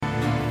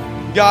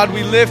God,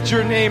 we lift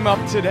your name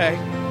up today.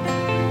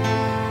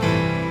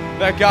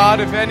 That God,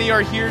 if any are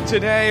here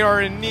today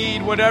are in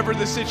need, whatever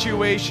the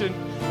situation,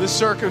 the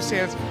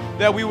circumstance,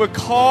 that we would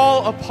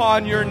call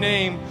upon your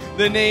name,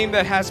 the name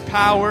that has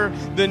power,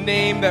 the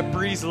name that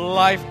breathes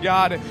life,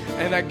 God,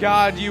 and that,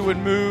 God, you would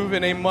move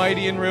in a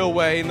mighty and real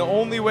way, in the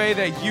only way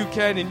that you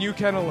can and you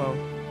can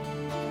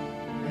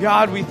alone.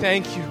 God, we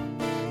thank you.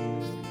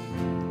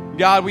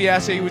 God, we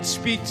ask that you would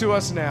speak to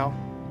us now.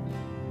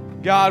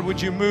 God,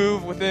 would you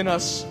move within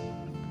us?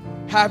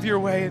 Have your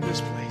way in this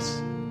place.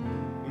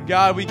 And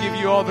God, we give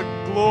you all the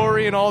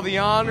glory and all the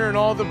honor and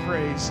all the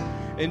praise.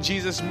 In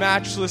Jesus'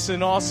 matchless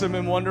and awesome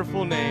and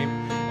wonderful name.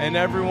 And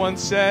everyone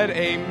said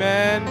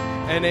amen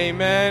and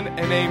amen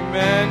and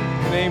amen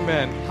and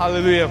amen.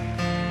 Hallelujah.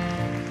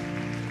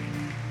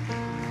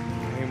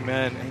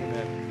 Amen.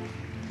 Amen.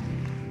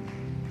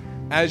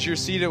 As you're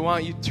seated,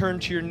 why don't you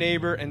turn to your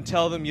neighbor and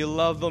tell them you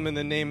love them in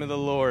the name of the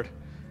Lord.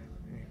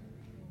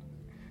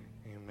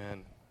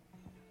 Amen.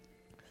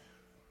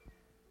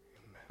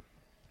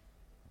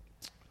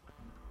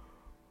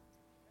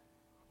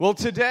 Well,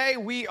 today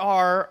we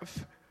are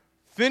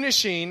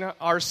finishing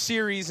our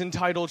series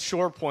entitled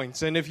Shore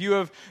Points. And if you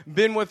have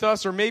been with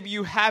us, or maybe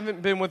you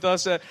haven't been with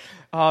us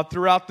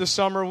throughout the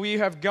summer, we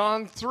have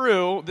gone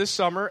through this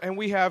summer and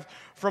we have,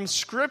 from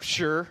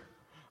Scripture,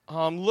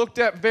 looked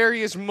at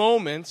various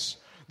moments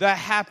that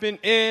happen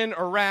in,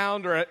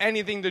 around, or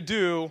anything to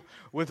do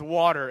with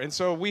water. And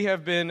so we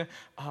have been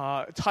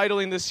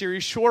titling this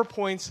series Shore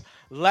Points,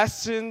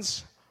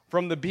 Lessons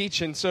from the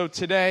Beach. And so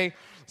today,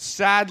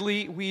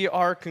 sadly, we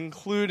are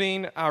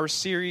concluding our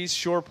series,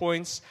 Shore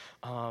Points,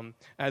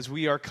 as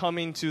we are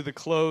coming to the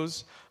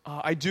close.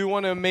 I do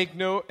want to make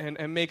note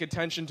and make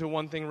attention to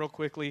one thing real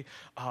quickly.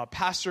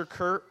 Pastor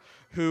Kurt,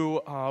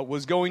 who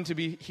was going to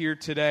be here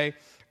today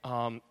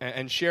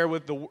and share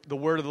with the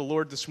word of the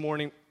Lord this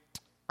morning,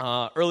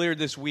 earlier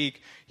this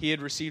week, he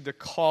had received a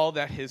call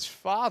that his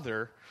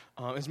father,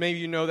 as maybe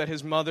you know, that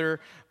his mother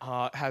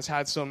has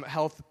had some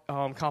health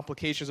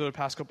complications over the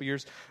past couple of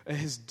years.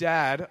 His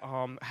dad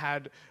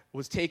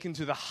was taken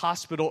to the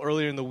hospital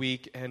earlier in the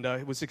week and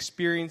was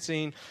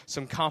experiencing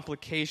some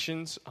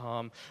complications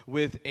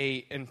with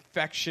a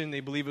infection. They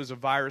believe it was a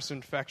virus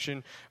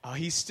infection.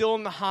 He's still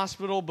in the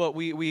hospital, but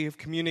we have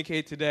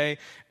communicated today,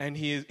 and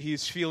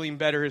he's feeling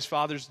better. His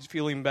father's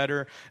feeling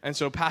better, and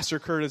so Pastor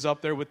Kurt is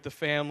up there with the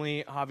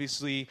family.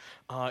 Obviously,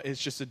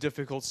 it's just a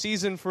difficult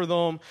season for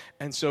them,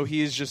 and so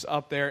he is just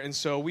up there. And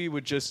so we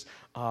would just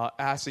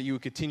ask that you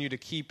would continue to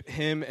keep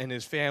him and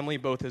his family,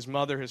 both his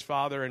mother, his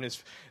father, and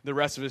the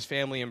rest of his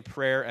family in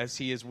prayer as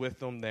he is with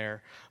them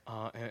there.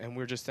 And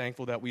we're just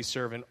thankful that we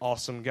serve an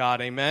awesome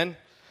God. Amen?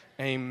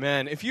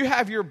 Amen. If you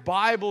have your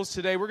Bibles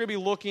today, we're going to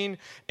be looking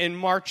in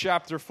Mark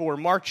chapter 4.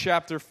 Mark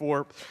chapter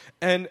 4.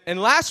 And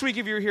last week,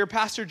 if you were here,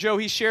 Pastor Joe,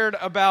 he shared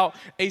about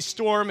a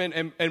storm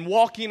and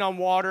walking on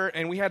water,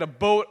 and we had a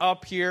boat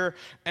up here.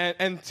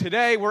 And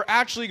today, we're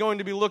actually going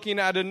to be looking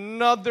at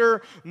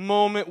another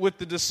moment with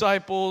the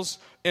disciples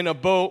in a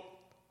boat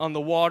on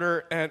the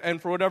water. And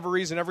for whatever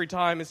reason, every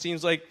time it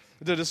seems like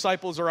the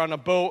disciples are on a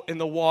boat in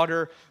the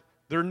water,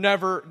 they're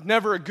never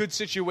a good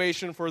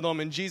situation for them,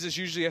 and Jesus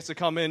usually has to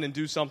come in and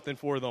do something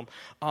for them.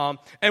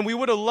 And we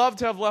would have loved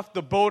to have left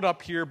the boat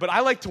up here, but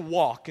I like to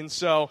walk, and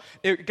so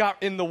it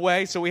got in the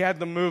way, so we had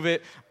to move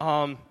it.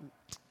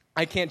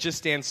 I can't just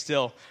stand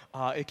still.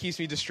 It keeps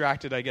me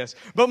distracted, I guess.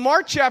 But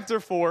Mark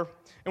chapter 4,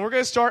 and we're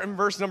going to start in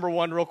verse number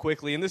 1 real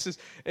quickly, and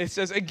it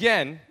says,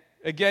 again,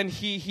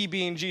 he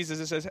being Jesus,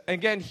 it says,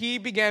 again, he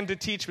began to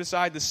teach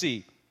beside the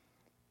sea.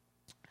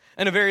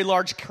 And a very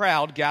large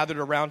crowd gathered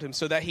around him,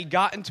 so that he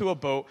got into a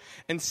boat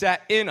and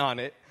sat in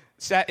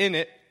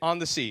it on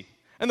the sea.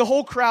 And the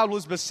whole crowd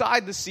was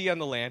beside the sea on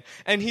the land,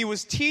 and he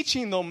was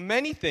teaching them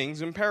many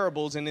things in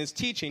parables in his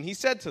teaching, he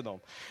said to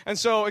them. And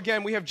so,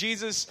 again, we have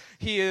Jesus.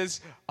 He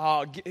has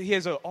a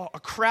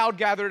crowd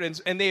gathered,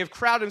 and they have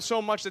crowded him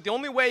so much that the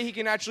only way he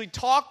can actually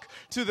talk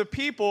to the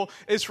people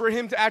is for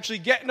him to actually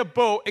get in a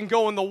boat and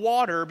go in the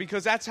water,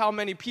 because that's how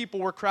many people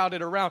were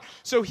crowded around.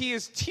 So he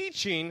is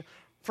teaching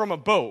from a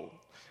boat.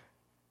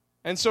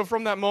 And so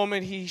from that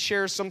moment, he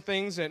shares some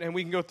things, and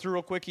we can go through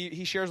real quick.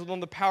 He shares with them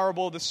the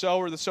parable of the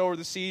sower,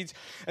 the seeds.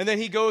 And then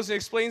he goes and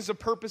explains the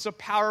purpose of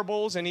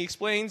parables, and he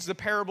explains the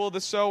parable of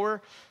the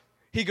sower.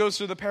 He goes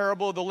through the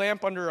parable of the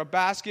lamp under a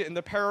basket and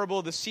the parable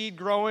of the seed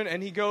growing,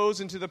 and he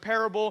goes into the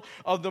parable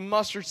of the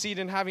mustard seed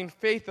and having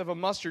faith of a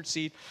mustard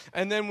seed.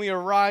 And then we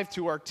arrive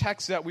to our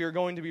text that we are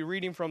going to be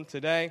reading from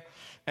today,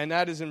 and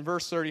that is in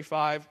verse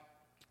 35.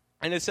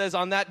 And it says,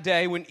 on that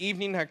day when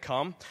evening had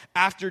come,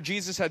 after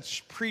Jesus had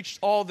preached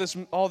all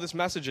this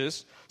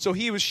messages, so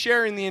he was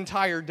sharing the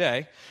entire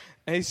day,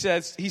 and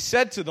he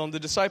said to them, the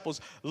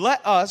disciples,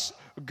 let us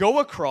go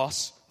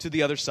across to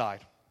the other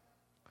side.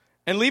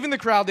 And leaving the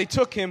crowd, they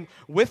took him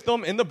with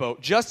them in the boat,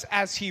 just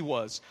as he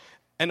was,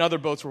 and other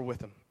boats were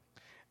with him.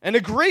 And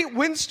a great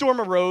windstorm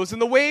arose,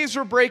 and the waves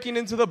were breaking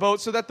into the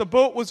boat, so that the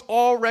boat was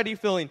already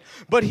filling.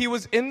 But he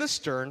was in the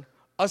stern,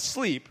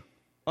 asleep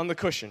on the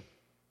cushion.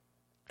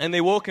 And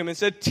they woke him and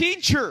said,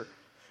 Teacher,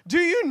 Do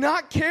you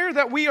not care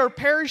that we are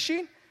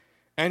perishing?"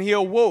 And he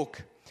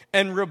awoke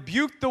and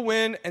rebuked the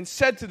wind and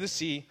said to the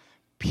sea,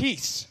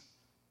 "Peace,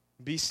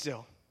 be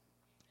still."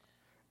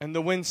 And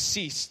the wind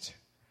ceased,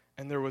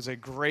 and there was a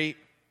great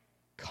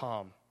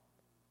calm.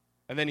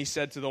 And then he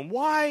said to them,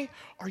 "Why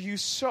are you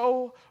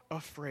so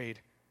afraid?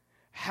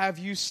 Have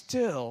you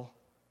still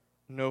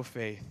no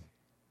faith?"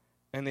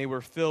 And they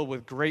were filled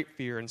with great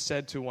fear and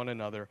said to one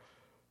another,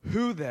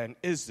 "Who then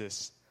is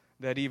this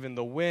that even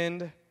the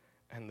wind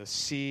and the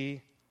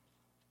sea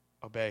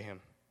obey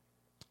him?"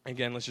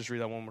 Again, let's just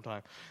read that one more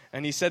time.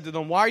 And he said to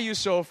them, "Why are you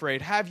so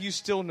afraid? Have you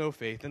still no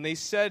faith?" And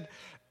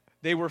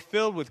they were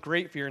filled with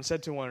great fear and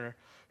said to one another,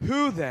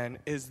 "Who then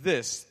is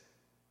this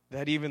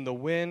that even the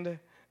wind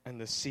and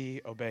the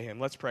sea obey him?"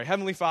 Let's pray.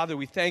 Heavenly Father,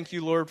 we thank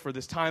you, Lord, for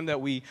this time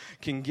that we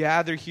can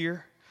gather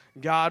here.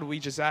 God, we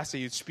just ask that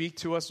you'd speak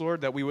to us, Lord,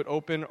 that we would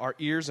open our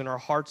ears and our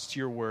hearts to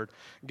your word.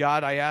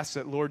 God, I ask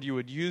that, Lord, you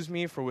would use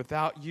me, for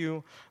without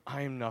you,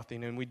 I am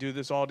nothing. And we do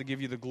this all to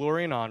give you the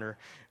glory and honor,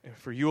 and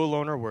for you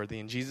alone are worthy.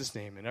 In Jesus'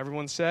 name. And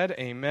everyone said,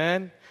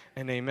 amen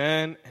and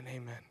amen and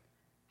amen.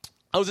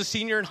 I was a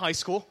senior in high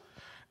school,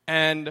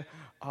 and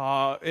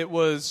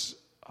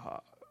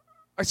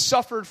I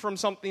suffered from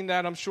something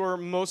that I'm sure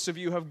most of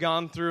you have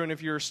gone through, and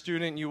if you're a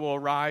student, you will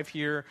arrive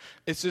here.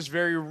 It's this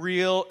very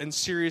real and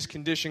serious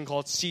condition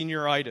called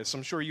senioritis.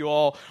 I'm sure you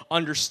all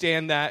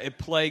understand that. It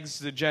plagues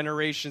the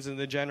generations and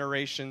the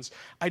generations.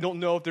 I don't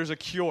know if there's a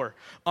cure.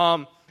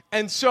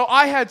 And so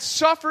I had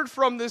suffered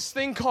from this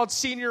thing called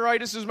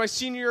senioritis. It was my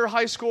senior year of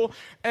high school,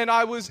 and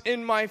I was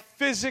in my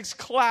physics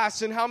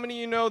class. And how many of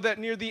you know that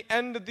near the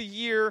end of the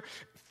year,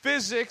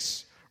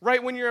 physics,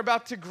 right when you're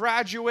about to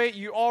graduate,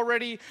 you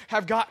already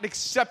have gotten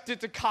accepted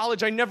to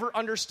college? I never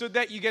understood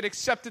that. You get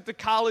accepted to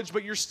college,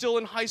 but you're still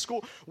in high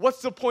school.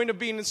 What's the point of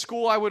being in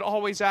school? I would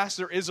always ask.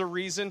 There is a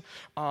reason.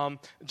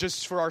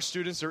 Just for our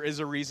students, there is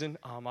a reason.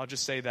 I'll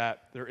just say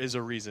that. There is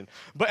a reason.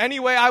 But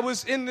anyway, I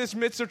was in this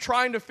midst of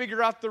trying to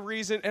figure out the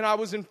reason, and I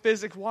was in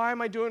physics. Why am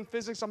I doing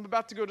physics? I'm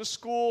about to go to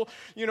school.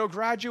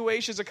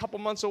 Graduation's a couple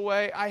months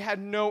away. I had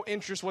no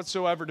interest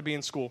whatsoever to be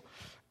in school.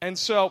 And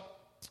so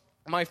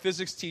my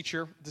physics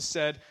teacher just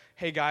said,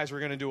 "Hey guys, we're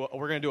gonna do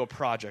a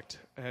project,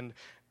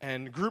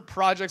 and group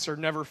projects are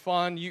never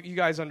fun. You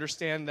guys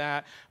understand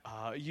that.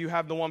 You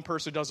have the one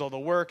person who does all the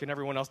work, and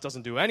everyone else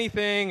doesn't do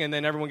anything, and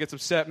then everyone gets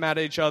upset, mad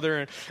at each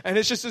other, and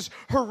it's just this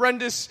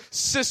horrendous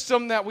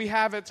system that we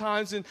have at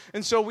times.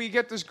 And so we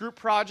get this group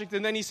project,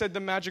 and then he said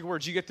the magic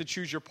words: you get to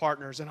choose your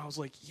partners. And I was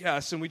like,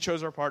 yes, and we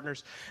chose our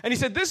partners. And he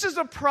said, this is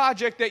a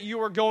project that you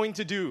are going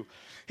to do.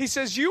 He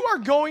says, you are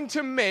going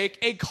to make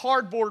a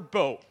cardboard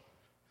boat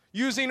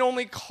using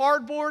only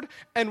cardboard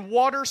and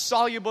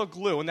water-soluble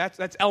glue. And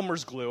that's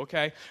Elmer's glue,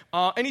 okay?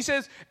 And he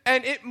says,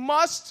 and it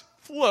must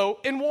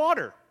float in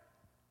water.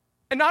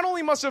 And not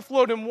only must it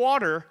float in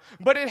water,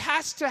 but it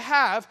has to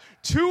have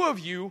two of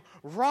you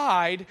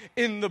ride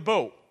in the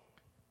boat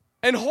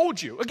and hold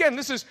you. Again,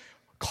 this is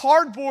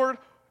cardboard,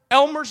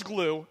 Elmer's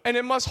glue, and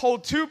it must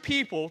hold two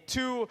people,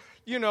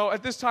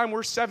 at this time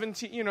we're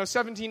 17,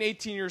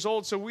 18 years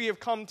old, so we have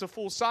come to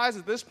full size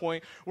at this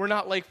point. We're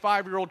not like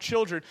 5-year-old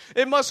children.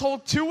 It must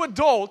hold two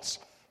adults,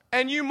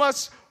 and you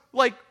must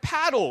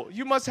paddle.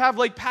 You must have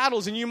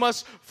paddles, and you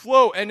must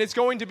float, and it's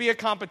going to be a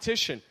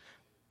competition.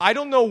 I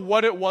don't know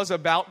what it was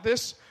about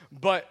this,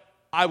 but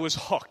I was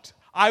hooked.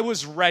 I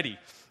was ready.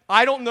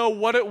 I don't know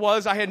what it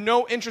was. I had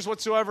no interest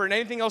whatsoever in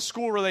anything else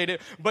school-related,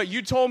 but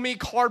you told me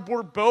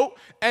cardboard boat,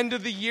 end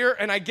of the year,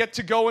 and I get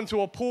to go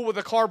into a pool with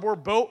a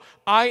cardboard boat.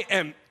 I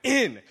am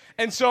in.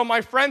 And so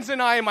my friends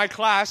and I in my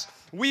class,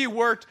 we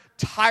worked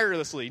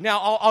tirelessly. Now,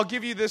 I'll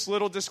give you this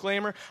little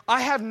disclaimer.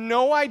 I have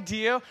no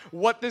idea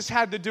what this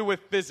had to do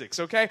with physics,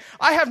 okay?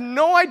 I have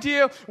no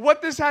idea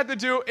what this had to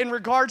do in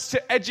regards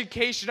to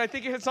education. I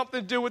think it had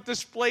something to do with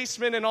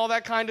displacement and all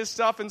that kind of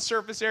stuff and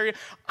surface area.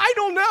 I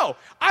don't know.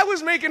 I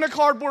was making a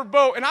cardboard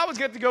boat, and I was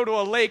getting to go to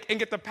a lake and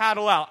get to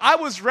paddle out. I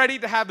was ready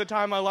to have the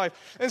time of my life.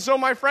 And so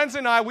my friends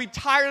and I, we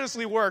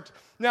tirelessly worked.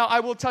 Now,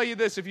 I will tell you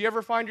this. If you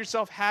ever find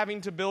yourself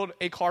having to build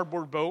a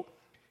cardboard boat,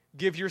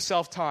 give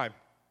yourself time.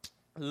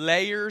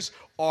 Layers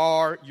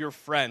are your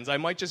friends. I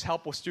might just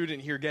help a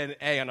student here get an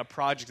A on a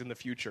project in the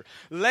future.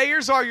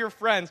 Layers are your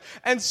friends.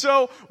 And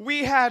so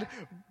we had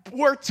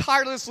worked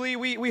tirelessly.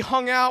 We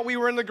hung out. We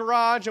were in the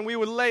garage, and we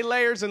would lay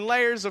layers and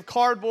layers of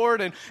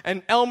cardboard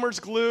and Elmer's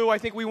glue. I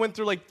think we went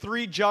through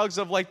 3 jugs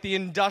of the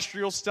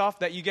industrial stuff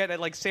that you get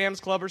at Sam's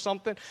Club or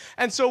something.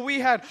 And so we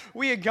had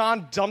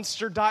gone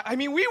dumpster dive. I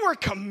mean, we were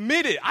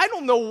committed. I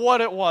don't know what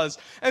it was.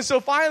 And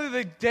so finally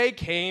the day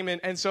came,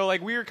 and so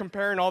we were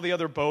comparing all the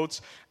other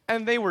boats,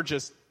 and they were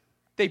just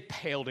they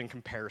paled in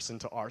comparison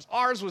to ours.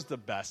 Ours was the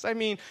best. I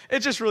mean,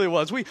 it just really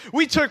was.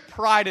 We took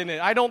pride in it.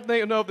 I don't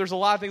know if there's a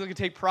lot of things I could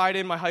take pride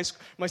in my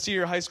senior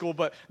year of high school,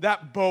 but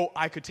that boat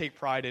I could take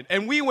pride in.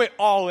 And we went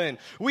all in.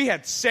 We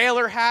had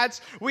sailor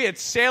hats. We had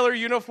sailor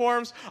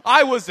uniforms.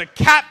 I was the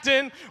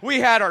captain. We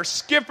had our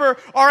skipper.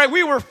 All right,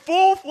 we were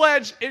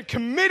full-fledged and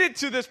committed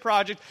to this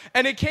project,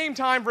 and it came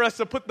time for us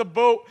to put the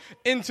boat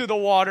into the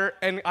water.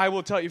 And I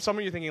will tell you, some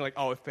of you are thinking like,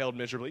 oh, it failed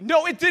miserably.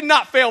 No, it did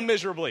not fail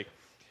miserably.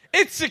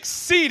 It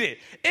succeeded.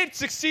 It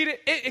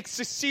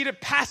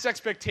succeeded past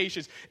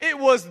expectations. It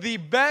was the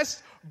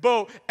best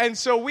boat. And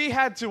so what we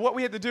had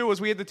to do was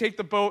we had to take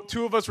the boat.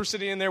 Two of us were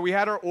sitting in there. We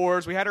had our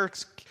oars. We had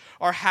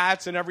our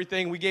hats and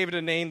everything. We gave it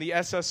a name, the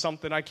SS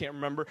something, I can't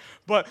remember.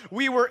 But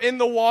we were in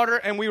the water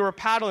and we were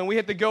paddling. We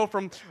had to go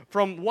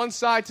from one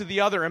side to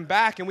the other and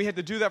back, and we had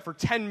to do that for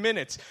 10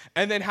 minutes.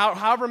 And then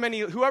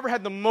whoever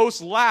had the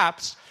most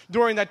laps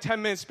during that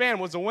 10-minute span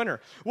was the winner.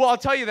 Well, I'll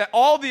tell you that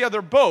all the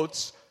other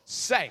boats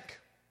sank.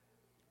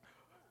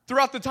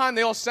 Throughout the time,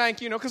 they all sank,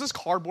 because it's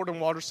cardboard and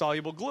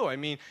water-soluble glue. I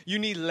mean, you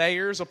need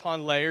layers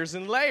upon layers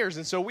and layers.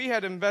 And so we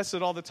had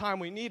invested all the time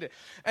we needed.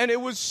 And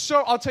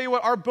I'll tell you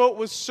what, our boat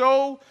was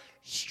so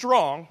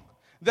strong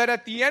that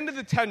at the end of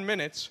the 10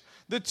 minutes,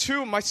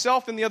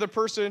 myself and the other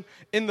person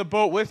in the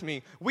boat with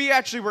me, we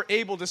actually were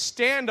able to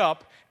stand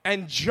up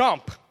and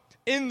jump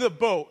in the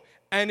boat,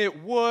 and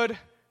it would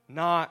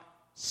not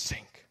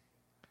sink.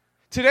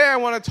 Today, I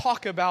want to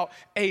talk about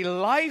a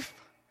life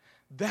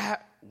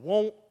that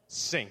won't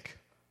sink.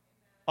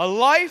 A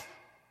life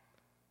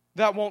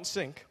that won't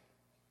sink.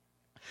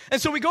 And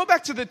so we go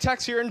back to the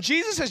text here, and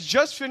Jesus has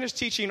just finished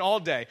teaching all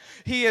day.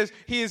 He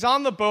is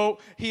on the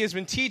boat. He has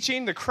been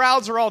teaching. The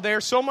crowds are all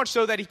there, so much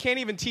so that he can't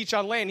even teach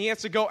on land. He has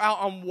to go out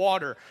on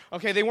water.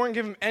 Okay, they weren't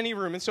giving him any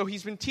room, and so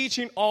he's been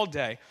teaching all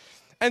day.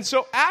 And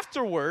so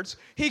afterwards,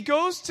 he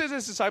goes to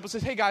his disciples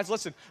and says, hey guys,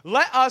 listen,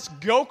 let us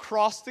go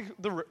across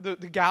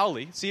the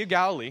Galilee, Sea of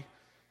Galilee,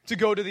 to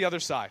go to the other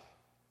side.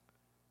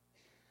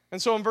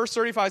 And so in verse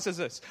 35 it says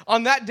this,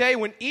 on that day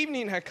when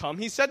evening had come,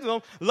 he said to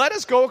them, let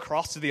us go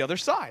across to the other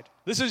side.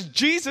 This is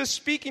Jesus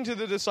speaking to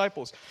the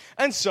disciples.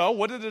 And so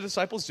what did the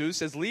disciples do? It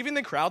says, leaving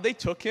the crowd, they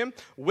took him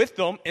with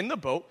them in the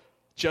boat,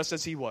 just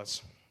as he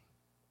was.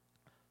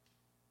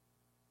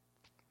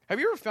 Have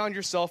you ever found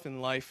yourself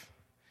in life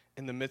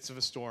in the midst of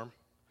a storm?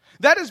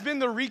 That has been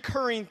the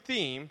recurring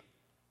theme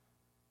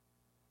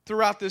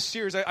throughout this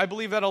series. I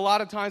believe that a lot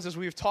of times as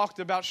we've talked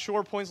about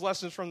Shore Point's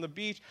lessons from the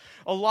beach,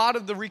 a lot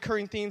of the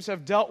recurring themes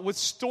have dealt with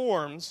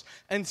storms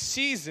and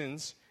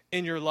seasons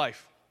in your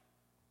life.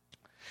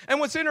 And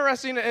what's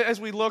interesting, as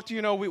we looked,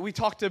 we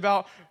talked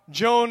about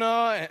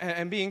Jonah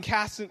and being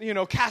cast me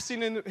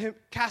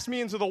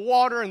into the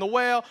water and the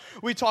whale.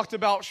 We talked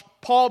about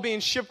Paul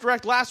being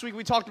shipwrecked. Last week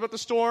we talked about the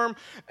storm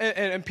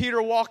and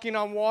Peter walking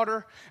on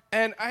water.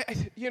 And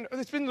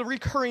it's been the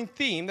recurring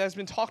theme that has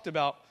been talked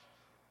about.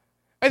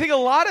 I think a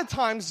lot of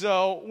times,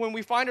 though, when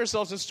we find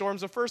ourselves in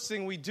storms, the first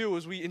thing we do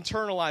is we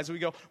internalize. We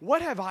go,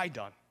 what have I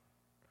done?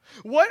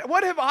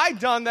 What have I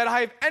done that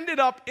I have ended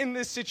up in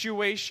this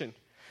situation?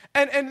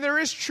 And there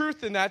is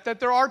truth in that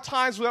there are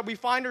times that we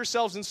find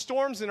ourselves in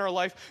storms in our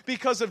life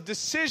because of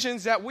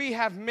decisions that we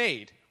have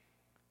made.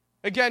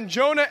 Again,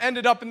 Jonah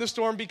ended up in the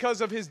storm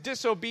because of his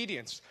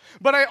disobedience.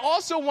 But I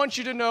also want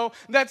you to know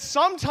that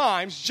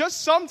sometimes,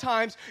 just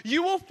sometimes,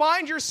 you will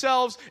find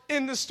yourselves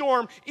in the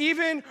storm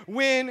even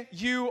when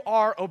you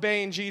are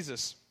obeying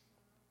Jesus.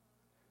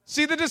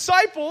 See, the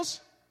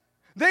disciples,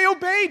 they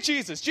obeyed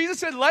Jesus. Jesus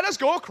said, let us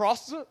go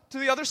across to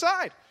the other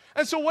side.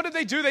 And so what did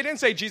they do? They didn't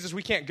say, Jesus,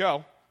 we can't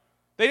go.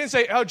 They didn't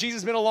say, oh, Jesus,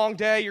 it's been a long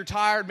day, you're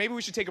tired, maybe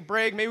we should take a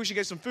break, maybe we should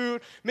get some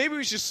food, maybe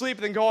we should sleep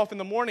and then go off in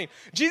the morning.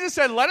 Jesus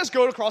said, let us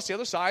go across the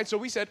other side, so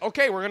we said,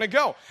 okay, we're going to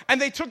go. And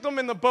they took them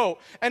in the boat,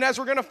 and as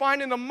we're going to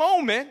find in a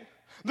moment,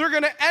 they're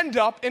going to end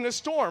up in a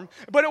storm.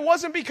 But it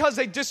wasn't because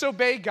they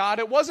disobeyed God,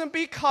 it wasn't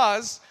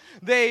because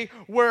they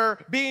were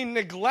being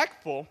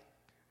neglectful.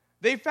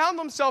 They found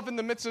themselves in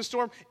the midst of a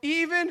storm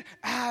even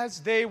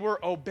as they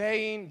were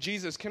obeying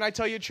Jesus. Can I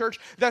tell you, church,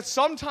 that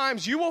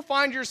sometimes you will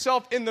find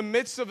yourself in the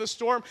midst of a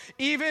storm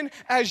even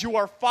as you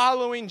are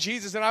following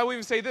Jesus. And I will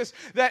even say this,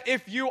 that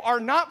if you are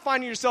not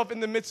finding yourself in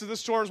the midst of the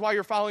storms while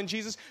you're following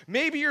Jesus,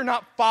 maybe you're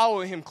not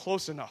following him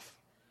close enough.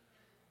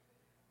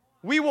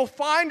 We will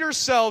find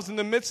ourselves in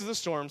the midst of the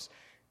storms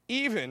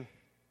even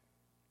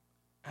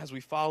as we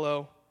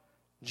follow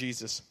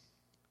Jesus.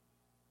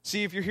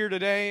 See, if you're here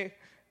today,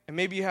 and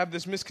maybe you have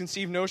this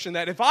misconceived notion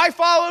that if I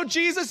follow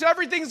Jesus,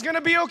 everything's going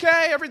to be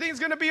okay. Everything's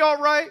going to be all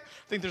right.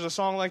 I think there's a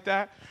song like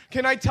that.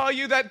 Can I tell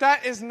you that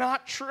that is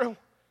not true?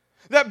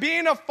 That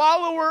being a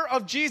follower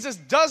of Jesus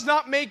does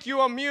not make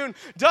you immune,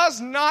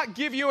 does not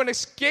give you an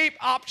escape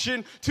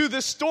option to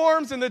the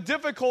storms and the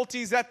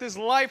difficulties that this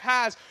life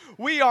has.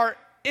 We are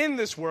in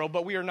this world,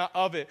 but we are not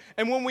of it.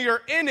 And when we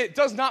are in it,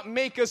 does not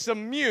make us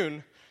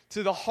immune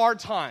to the hard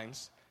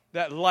times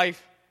that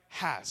life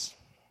has.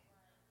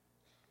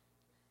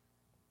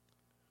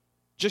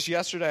 Just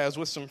yesterday, I was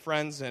with some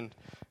friends, and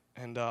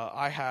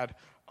I had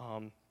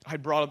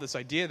brought up this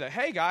idea that,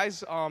 hey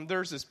guys,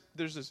 there's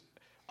this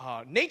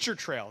nature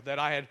trail that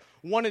I had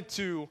wanted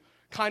to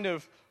kind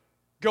of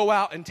go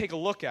out and take a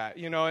look at,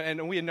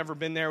 and we had never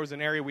been there. It was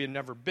an area we had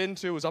never been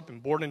to. It was up in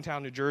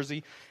Bordentown, New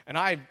Jersey, and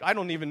I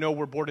don't even know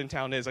where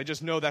Bordentown is. I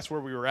just know that's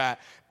where we were at.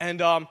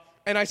 And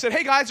I said,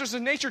 hey, guys, there's a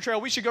nature trail.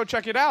 We should go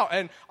check it out.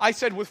 And I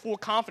said with full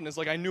confidence,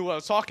 like I knew what I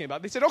was talking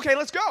about. They said, okay,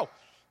 let's go.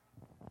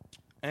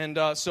 And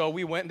so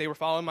we went, and they were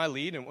following my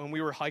lead, and when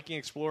we were hiking,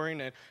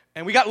 exploring,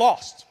 and we got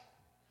lost.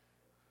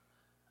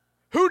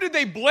 Who did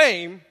they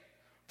blame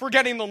for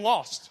getting them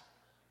lost?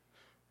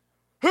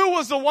 Who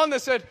was the one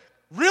that said,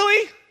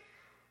 really?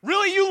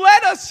 Really, you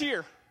led us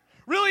here.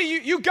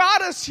 Really, you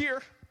got us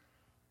here.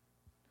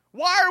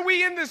 Why are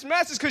we in this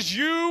mess? It's because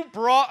you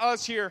brought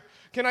us here.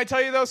 Can I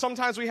tell you, though,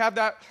 sometimes we have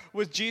that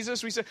with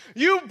Jesus. We say,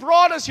 you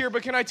brought us here,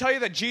 but can I tell you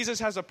that Jesus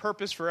has a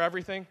purpose for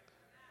everything?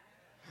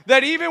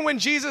 That even when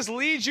Jesus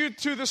leads you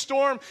to the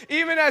storm,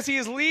 even as he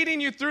is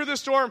leading you through the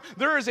storm,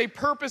 there is a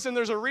purpose and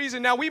there's a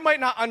reason. Now, we might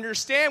not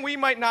understand. We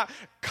might not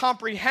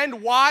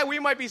comprehend why. We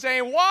might be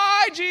saying,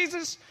 why,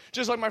 Jesus?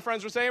 Just like my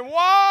friends were saying,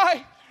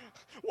 why?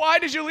 Why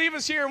did you leave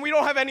us here? And we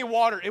don't have any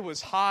water. It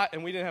was hot,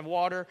 and we didn't have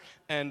water,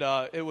 and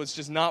it was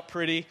just not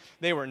pretty.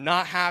 They were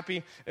not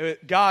happy.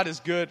 God is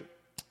good.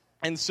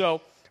 And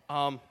so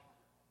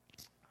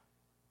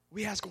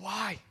we ask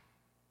why.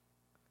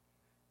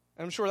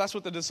 And I'm sure that's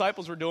what the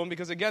disciples were doing,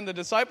 because, again, the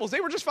disciples,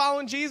 they were just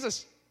following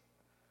Jesus.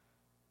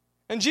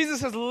 And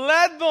Jesus has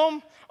led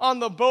them on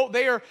the boat.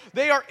 They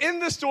are in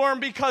the storm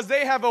because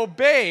they have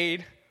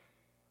obeyed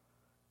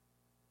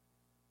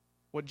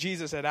what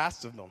Jesus had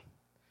asked of them.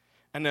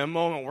 And in a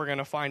moment, we're going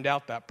to find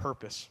out that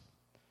purpose.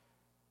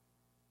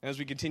 And as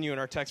we continue in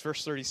our text,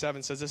 verse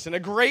 37 says this, and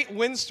a great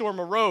windstorm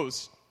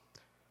arose,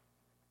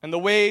 and the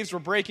waves were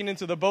breaking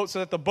into the boat so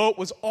that the boat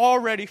was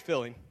already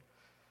filling.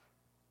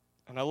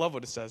 And I love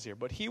what it says here.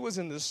 But he was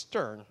in the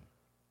stern,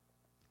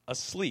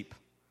 asleep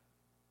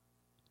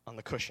on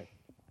the cushion.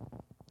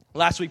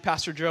 Last week,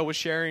 Pastor Joe was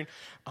sharing,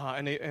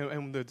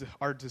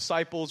 our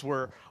disciples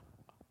were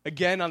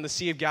again on the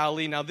Sea of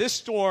Galilee. Now, this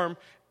storm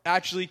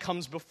actually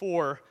comes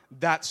before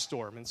that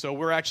storm. And so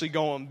we're actually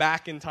going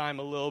back in time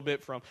a little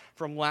bit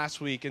from last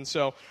week. And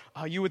so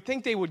you would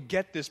think they would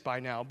get this by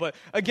now. But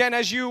again,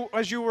 as you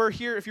were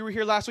here, if you were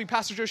here last week,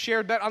 Pastor Joe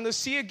shared that on the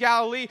Sea of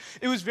Galilee,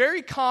 it was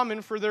very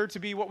common for there to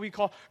be what we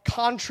call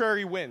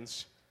contrary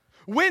winds.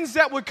 Winds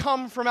that would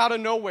come from out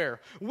of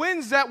nowhere.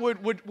 Winds that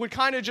would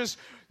kind of just,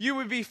 you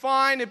would be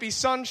fine, it'd be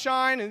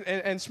sunshine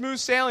and smooth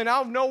sailing.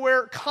 Out of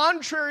nowhere,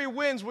 contrary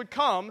winds would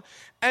come,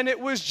 and it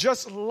was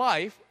just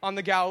life on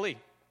the Galilee.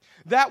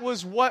 That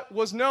was what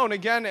was known.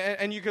 Again,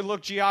 and you could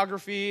look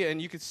geography,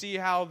 and you could see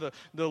how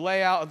the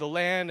layout of the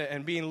land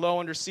and being low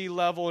under sea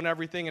level and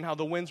everything, and how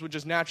the winds would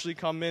just naturally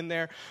come in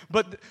there.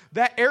 But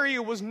that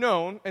area was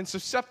known and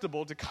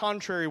susceptible to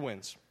contrary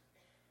winds.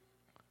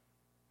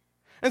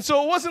 And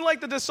so it wasn't like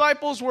the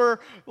disciples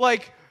were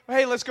like,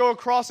 hey, let's go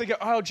across. They go,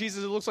 oh,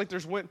 Jesus, it looks like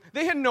there's wind.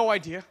 They had no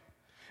idea.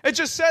 It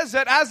just says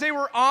that as they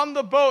were on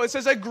the boat, it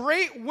says a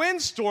great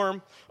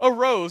windstorm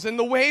arose, and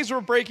the waves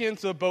were breaking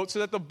into the boat so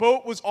that the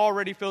boat was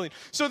already filling.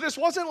 So this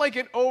wasn't like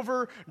an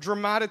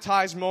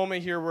over-dramatized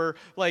moment here where,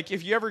 like,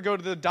 if you ever go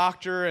to the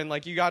doctor and,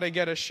 like, you got to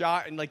get a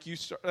shot, and, like,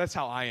 that's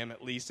how I am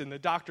at least, and the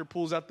doctor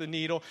pulls out the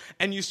needle,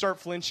 and you start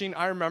flinching.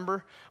 I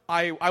remember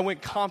I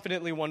went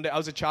confidently one day. I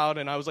was a child,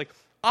 and I was like,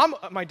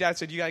 my dad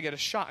said, you got to get a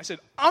shot. I said,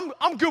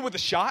 I'm good with a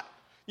shot.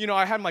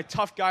 I had my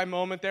tough guy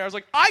moment there. I was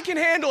like, I can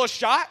handle a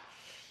shot.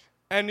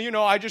 And,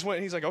 I just went,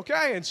 and he's like,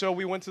 okay. And so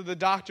we went to the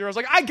doctor. I was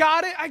like, I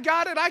got it.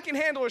 I can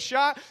handle a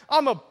shot.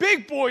 I'm a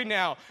big boy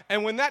now.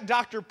 And when that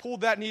doctor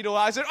pulled that needle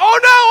out, I said,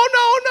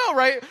 oh, no,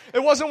 right?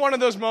 It wasn't one of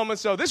those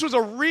moments, though. This was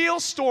a real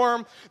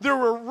storm. There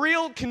were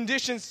real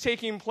conditions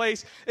taking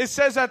place. It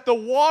says that the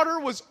water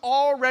was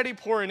already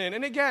pouring in.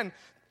 And again,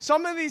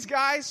 some of these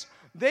guys,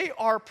 they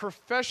are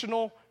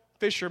professional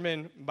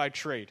fishermen by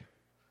trade.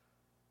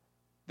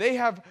 They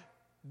have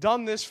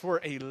done this for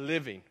a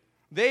living.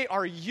 They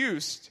are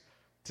used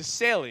to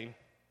sailing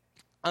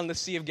on the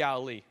Sea of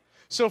Galilee.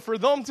 So for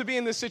them to be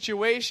in this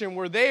situation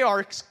where they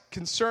are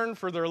concerned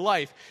for their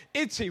life,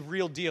 it's a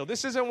real deal.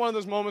 This isn't one of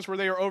those moments where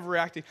they are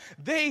overreacting.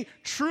 They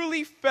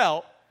truly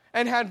felt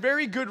and had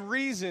very good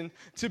reason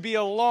to be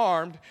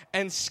alarmed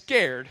and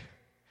scared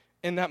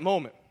in that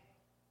moment.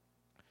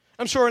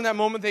 I'm sure in that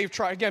moment they've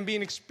tried, again,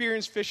 being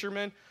experienced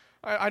fishermen.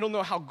 I don't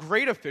know how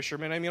great a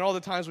fisherman. I mean, all the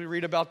times we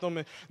read about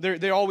them,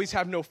 they always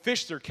have no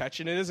fish they're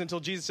catching. It isn't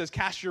until Jesus says,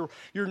 cast your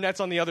nets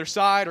on the other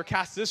side or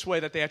cast this way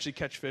that they actually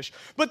catch fish.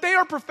 But they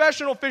are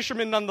professional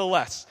fishermen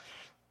nonetheless.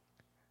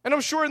 And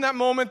I'm sure in that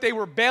moment they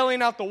were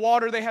bailing out the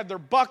water. They had their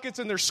buckets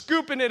and they're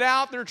scooping it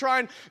out. They're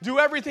trying to do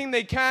everything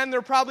they can.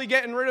 They're probably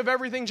getting rid of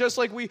everything, just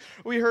like we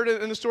heard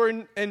in the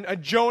story in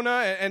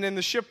Jonah and in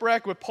the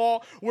shipwreck with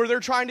Paul, where they're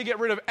trying to get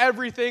rid of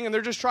everything and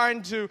they're just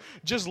trying to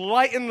just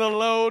lighten the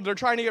load. They're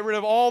trying to get rid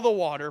of all the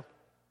water.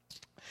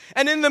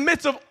 And in the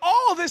midst of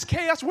all this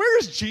chaos, where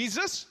is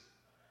Jesus?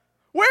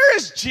 Where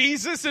is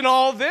Jesus in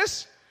all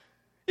this?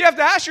 You have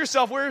to ask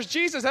yourself, where's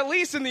Jesus? At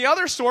least in the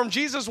other storm,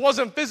 Jesus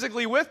wasn't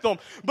physically with them.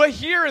 But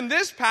here in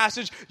this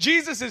passage,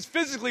 Jesus is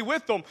physically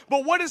with them.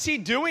 But what is he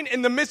doing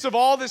in the midst of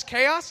all this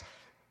chaos?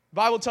 The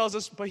Bible tells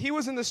us, but he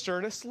was in the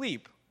stern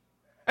asleep.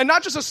 And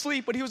not just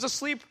asleep, but he was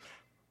asleep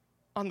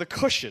on the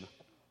cushion.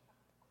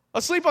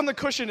 Asleep on the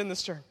cushion in the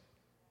stern.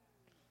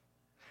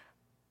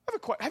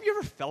 Have you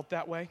ever felt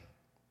that way?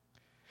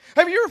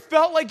 Have you ever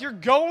felt like you're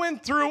going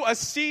through a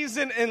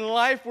season in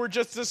life where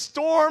just the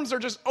storms are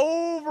just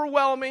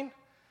overwhelming?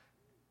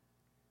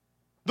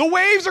 The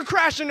waves are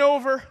crashing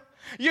over.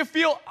 You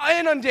feel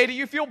inundated.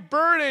 You feel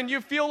burdened.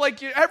 You feel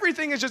like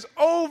everything is just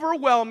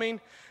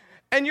overwhelming.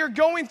 And you're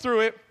going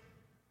through it.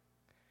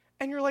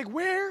 And you're like,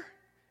 where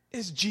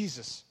is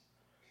Jesus?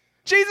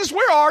 Jesus,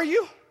 where are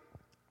you?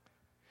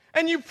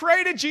 And you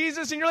pray to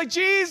Jesus and you're like,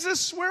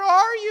 Jesus, where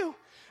are you?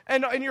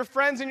 And your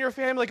friends and your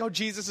family like, oh,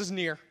 Jesus is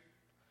near.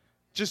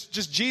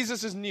 Just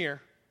Jesus is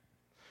near.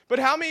 But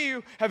how many of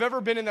you have ever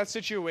been in that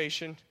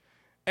situation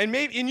and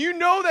you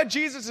know that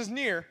Jesus is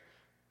near,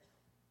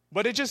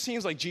 but it just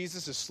seems like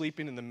Jesus is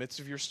sleeping in the midst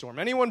of your storm?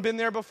 Anyone been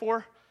there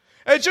before?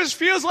 It just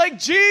feels like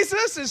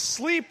Jesus is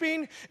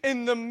sleeping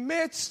in the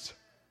midst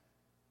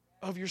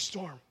of your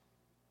storm.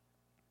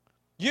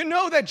 You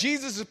know that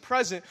Jesus is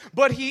present,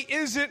 but he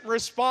isn't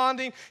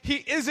responding. He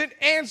isn't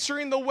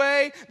answering the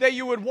way that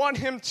you would want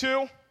him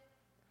to.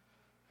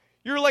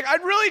 You're like,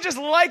 I'd really just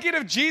like it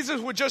if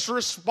Jesus would just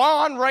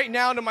respond right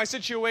now to my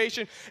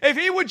situation. If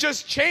he would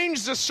just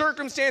change the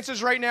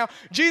circumstances right now.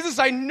 Jesus,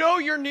 I know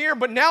you're near,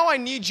 but now I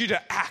need you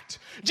to act.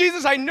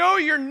 Jesus, I know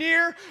you're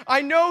near.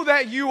 I know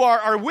that you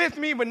are with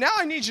me, but now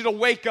I need you to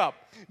wake up.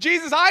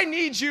 Jesus, I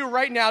need you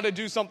right now to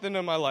do something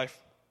in my life.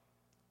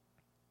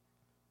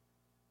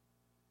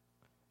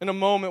 In a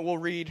moment, we'll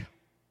read,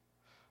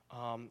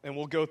 and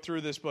we'll go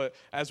through this, but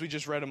as we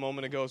just read a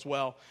moment ago as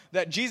well,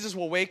 that Jesus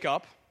will wake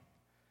up.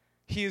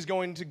 He is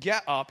going to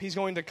get up. He's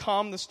going to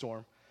calm the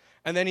storm.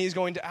 And then he's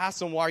going to ask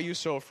them, why are you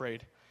so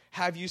afraid?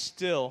 Have you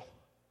still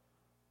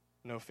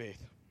no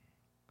faith?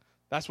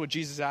 That's what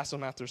Jesus asked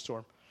them after the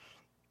storm.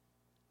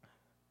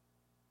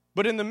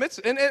 But in the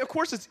midst, and of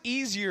course it's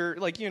easier,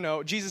 like,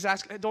 Jesus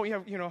asked, don't you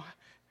have,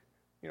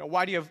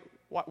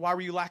 why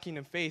were you lacking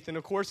in faith? And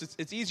of course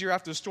it's easier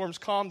after the storm's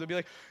calm to be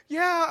like,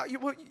 yeah,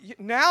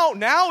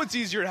 now it's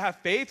easier to have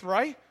faith,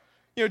 right?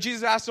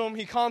 Jesus asks him,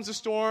 he calms the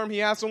storm.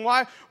 He asks him,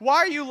 why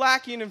are you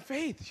lacking in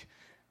faith?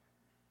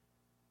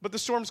 But the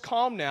storm's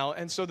calm now,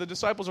 and so the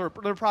disciples they're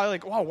probably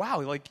like, oh,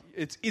 wow, like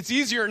it's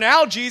easier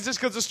now, Jesus,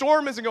 because the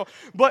storm isn't going.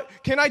 But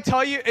can I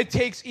tell you, it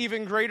takes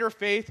even greater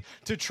faith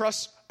to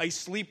trust a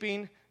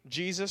sleeping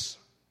Jesus.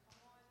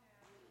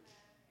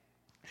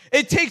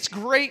 It takes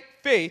great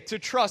faith to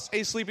trust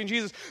a sleeping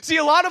Jesus. See,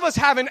 a lot of us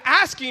have an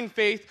asking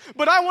faith,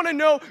 but I want to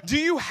know, do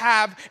you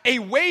have a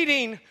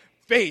waiting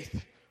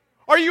faith?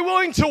 Are you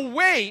willing to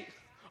wait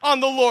on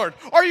the Lord?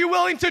 Are you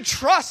willing to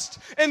trust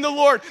in the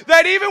Lord?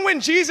 That even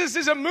when Jesus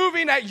isn't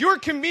moving at your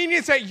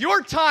convenience, at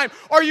your time,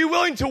 are you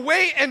willing to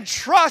wait and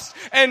trust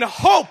and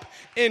hope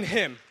in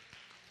him?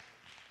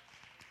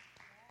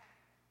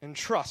 And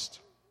trust.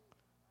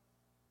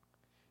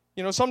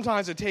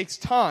 Sometimes it takes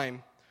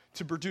time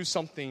to produce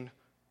something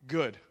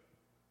good.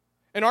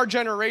 In our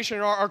generation,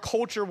 in our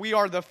culture, we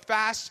are the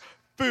fast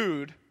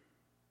food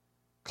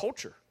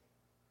culture.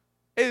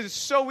 It is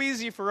so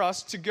easy for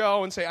us to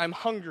go and say, I'm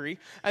hungry,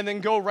 and then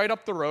go right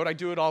up the road. I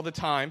do it all the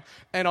time.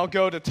 And I'll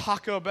go to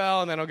Taco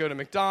Bell, and then I'll go to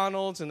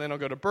McDonald's, and then I'll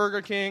go to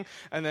Burger King,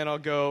 and then I'll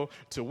go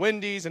to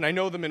Wendy's. And I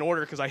know them in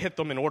order because I hit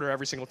them in order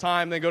every single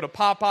time. Then go to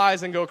Popeyes,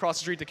 then go across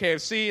the street to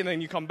KFC, and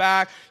then you come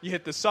back, you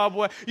hit the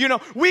Subway.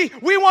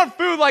 We want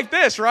food like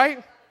this,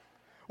 right?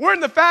 We're in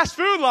the fast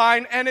food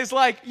line, and it's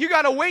like, you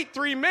got to wait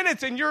 3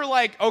 minutes, and you're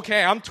like,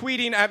 okay, I'm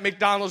tweeting at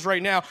McDonald's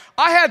right now.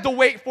 I had to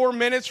wait 4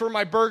 minutes for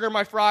my burger,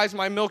 my fries,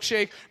 my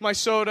milkshake, my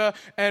soda,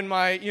 and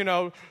my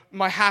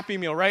Happy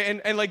Meal,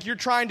 right? And like, you're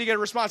trying to get a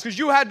response because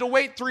you had to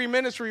wait 3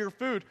 minutes for your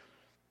food.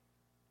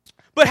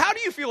 But how do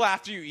you feel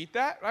after you eat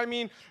that? I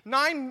mean,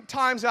 9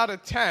 times out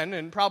of 10,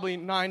 and probably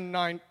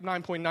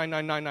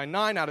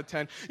 9.99999 out of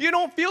 10, you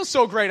don't feel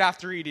so great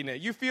after eating it.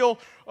 You feel,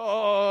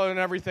 and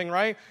everything,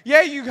 right?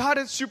 Yeah, you got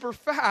it super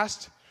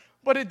fast,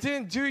 but it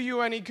didn't do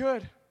you any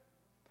good.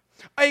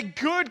 A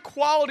good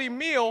quality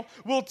meal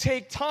will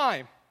take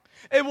time.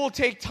 It will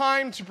take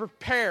time to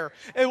prepare.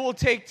 It will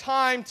take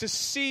time to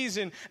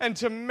season and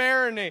to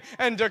marinate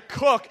and to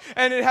cook.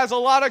 And it has a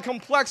lot of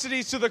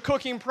complexities to the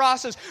cooking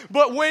process.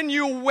 But when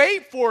you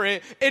wait for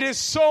it, it is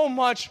so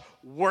much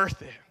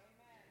worth it.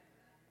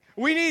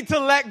 We need to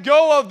let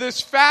go of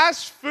this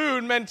fast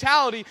food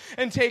mentality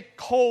and take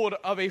hold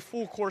of a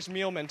full course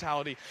meal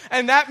mentality.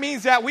 And that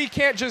means that we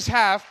can't just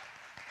have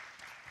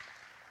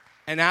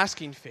an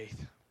asking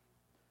faith.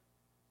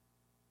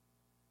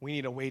 We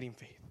need a waiting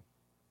faith.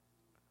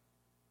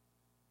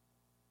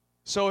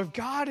 So if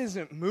God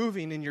isn't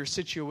moving in your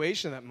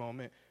situation at that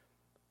moment,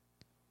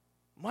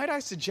 might I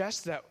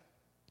suggest that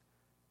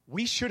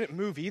we shouldn't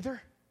move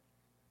either?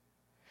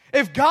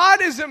 If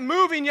God isn't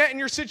moving yet in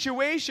your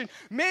situation,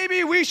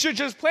 maybe we should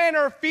just plant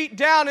our feet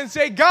down and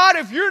say, God,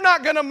 if you're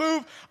not going to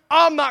move,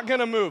 I'm not going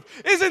to move.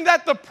 Isn't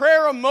that the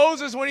prayer of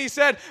Moses when he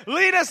said,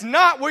 lead us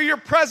not where your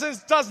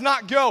presence does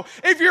not go?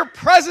 If your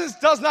presence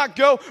does not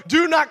go,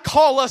 do not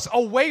call us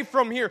away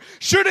from here.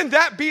 Shouldn't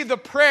that be the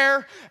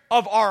prayer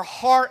of our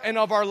heart and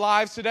of our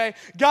lives today?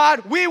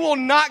 God, we will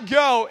not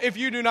go if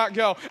you do not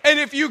go. And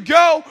if you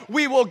go,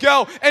 we will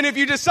go. And if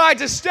you decide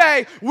to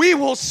stay, we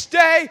will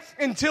stay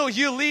until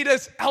you lead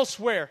us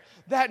elsewhere.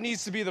 That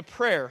needs to be the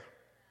prayer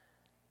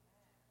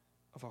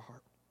of our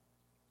heart.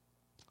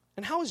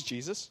 And how is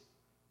Jesus?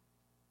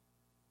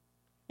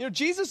 You know,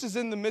 Jesus is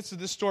in the midst of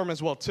this storm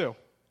as well, too.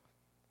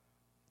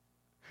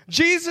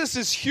 Jesus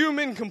is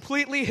human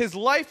completely. His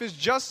life is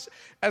just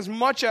as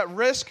much at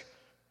risk.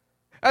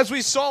 As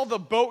we saw the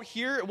boat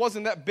here, it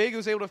wasn't that big. It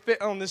was able to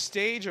fit on this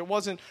stage. It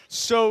wasn't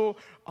so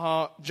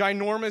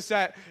ginormous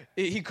that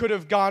he could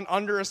have gone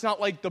under. It's not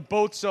like the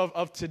boats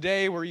of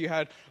today where you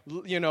had,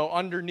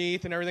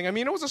 underneath and everything. I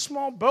mean, it was a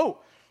small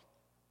boat.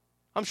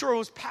 I'm sure it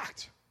was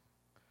packed.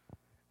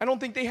 I don't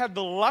think they had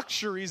the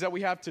luxuries that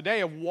we have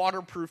today of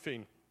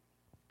waterproofing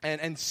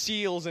and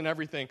seals and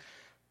everything.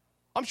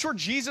 I'm sure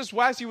Jesus,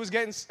 as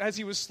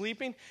he was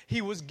sleeping,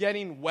 he was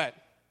getting wet.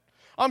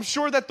 I'm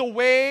sure that the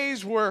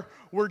waves were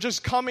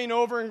just coming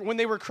over, and when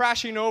they were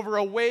crashing over,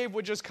 a wave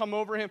would just come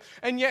over him,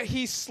 and yet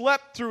he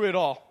slept through it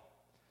all.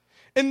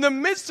 In the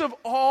midst of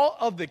all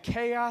of the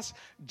chaos,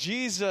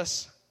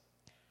 Jesus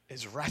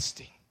is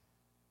resting.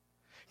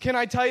 Can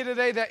I tell you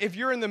today that if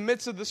you're in the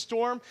midst of the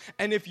storm,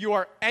 and if you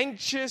are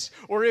anxious,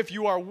 or if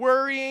you are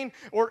worrying,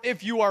 or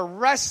if you are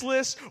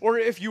restless, or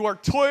if you are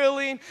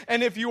toiling,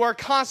 and if you are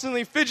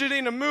constantly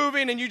fidgeting and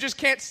moving, and you just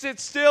can't sit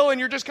still, and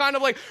you're just kind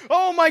of like,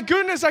 oh my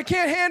goodness, I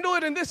can't handle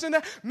it, and this and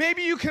that,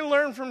 maybe you can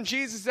learn from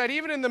Jesus that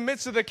even in the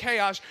midst of the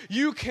chaos,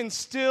 you can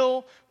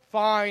still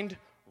find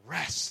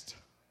rest.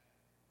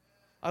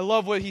 I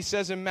love what he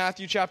says in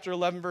Matthew chapter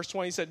 11, verse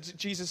 20.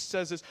 Jesus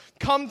says this,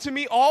 come to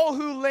me, all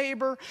who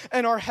labor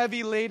and are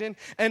heavy laden,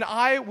 and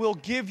I will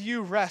give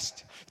you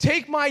rest.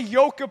 Take my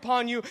yoke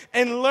upon you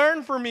and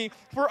learn from me,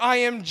 for I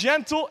am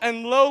gentle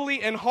and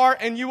lowly in heart,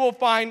 and you will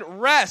find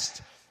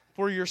rest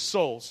for your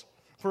souls.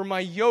 For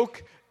my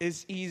yoke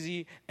is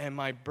easy and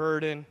my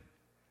burden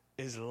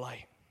is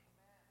light.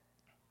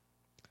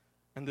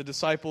 And the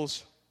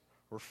disciples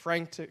were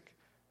frantic.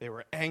 They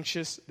were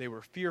anxious, they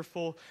were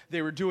fearful,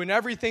 they were doing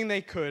everything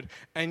they could,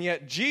 and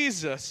yet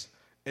Jesus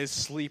is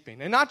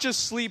sleeping. And not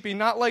just sleeping,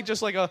 not like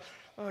just like a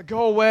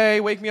go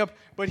away, wake me up,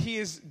 but he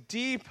is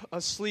deep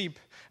asleep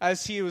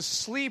as he was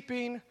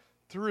sleeping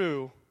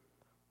through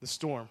the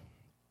storm.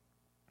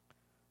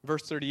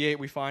 Verse 38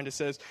 we find it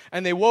says,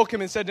 and they woke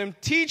him and said to him,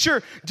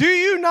 teacher, do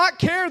you not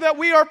care that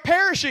we are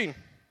perishing?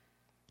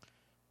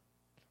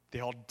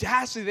 The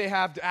audacity they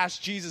have to ask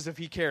Jesus if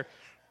he cared.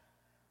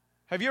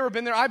 Have you ever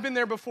been there? I've been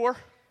there before.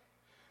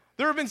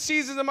 There have been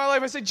seasons in my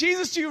life I say,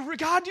 Jesus, do you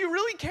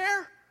really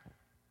care?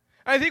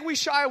 And I think we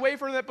shy away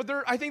from that, but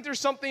I think there's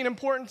something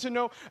important to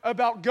know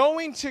about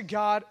going to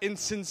God in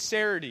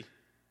sincerity.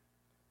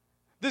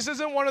 This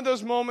isn't one of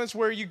those moments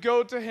where you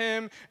go to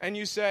him and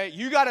you say,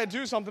 you got to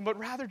do something, but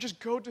rather just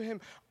go to him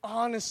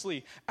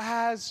honestly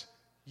as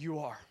you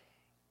are.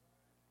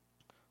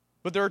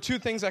 But there are two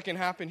things that can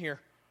happen here.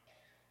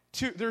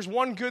 There's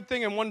one good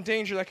thing and one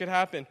danger that could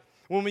happen.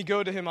 When we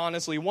go to him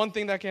honestly, one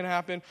thing that can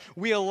happen,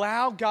 we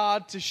allow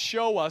God to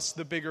show us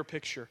the bigger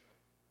picture.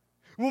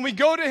 When we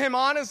go to him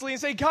honestly and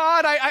say,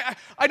 God,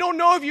 I don't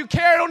know if you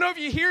care, I don't know if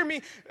you hear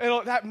me. And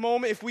at that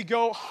moment, if we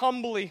go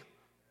humbly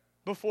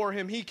before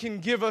him, he can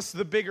give us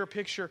the bigger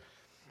picture.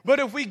 But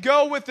if we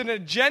go with an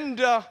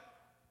agenda,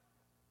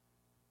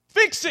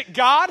 fix it,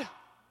 God,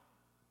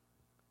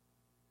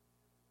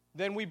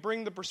 then we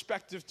bring the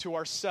perspective to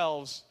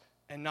ourselves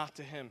and not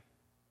to him.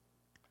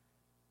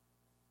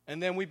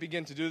 And then we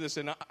begin to do this,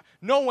 and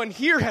no one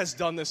here has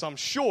done this, I'm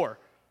sure.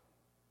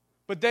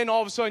 But then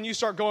all of a sudden you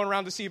start going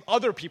around to see if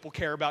other people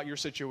care about your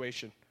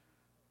situation.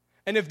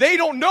 And if they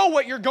don't know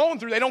what you're going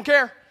through, they don't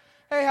care.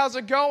 Hey, how's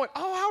it going?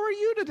 Oh, how are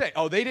you today?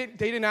 Oh, they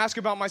didn't ask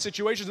about my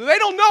situation. So they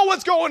don't know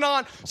what's going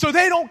on, so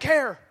they don't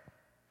care.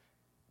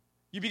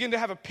 You begin to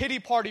have a pity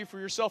party for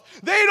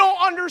yourself. They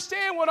don't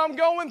understand what I'm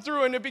going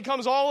through, and it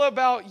becomes all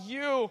about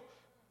you.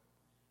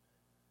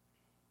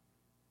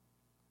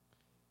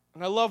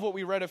 And I love what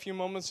we read a few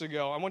moments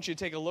ago. I want you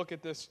to take a look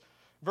at this.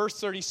 Verse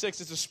 36,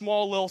 it's a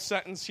small little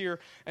sentence here.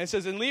 And it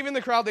says, and leaving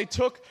the crowd, they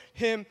took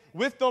him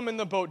with them in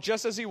the boat,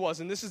 just as he was.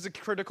 And this is a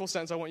critical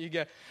sentence I want you to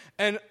get.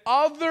 And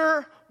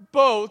other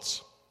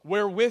boats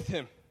were with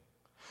him.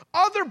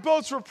 Other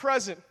boats were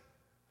present.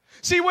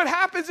 See, what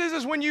happens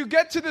is when you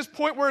get to this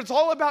point where it's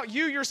all about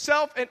you,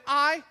 yourself, and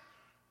I,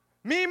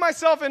 me,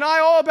 myself, and I,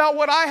 all about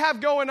what I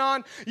have going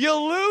on, you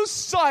lose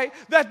sight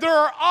that there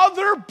are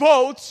other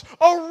boats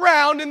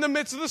around in the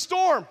midst of the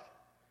storm.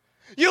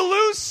 You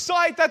lose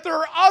sight that there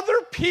are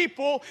other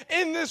people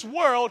in this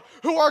world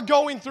who are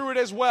going through it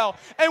as well.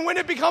 And when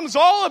it becomes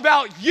all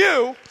about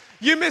you,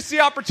 you miss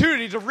the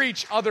opportunity to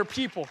reach other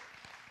people.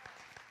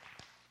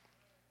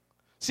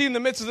 See, in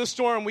the midst of the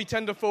storm, we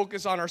tend to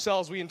focus on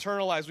ourselves. We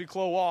internalize, we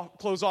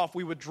close off,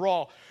 we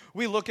withdraw.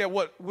 We look at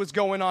what was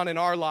going on in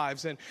our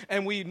lives,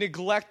 and we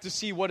neglect to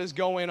see what is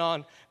going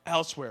on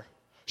elsewhere.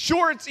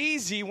 Sure, it's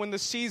easy when the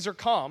seas are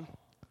calm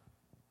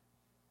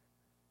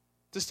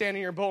to stand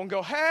in your boat and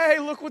go, hey,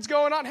 look what's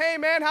going on. Hey,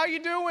 man, how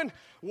you doing?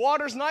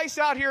 Water's nice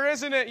out here,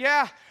 isn't it?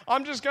 Yeah,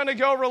 I'm just going to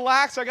go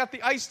relax. I got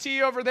the iced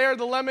tea over there,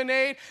 the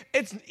lemonade.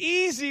 It's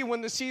easy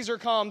when the seas are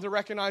calm to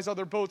recognize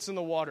other boats in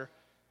the water.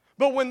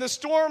 But when the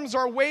storms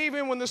are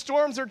waving, when the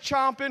storms are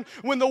chomping,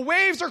 when the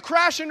waves are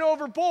crashing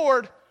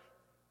overboard,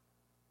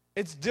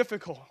 it's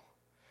difficult.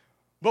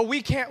 But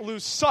we can't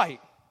lose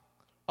sight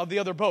of the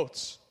other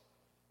boats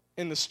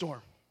in the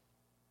storm.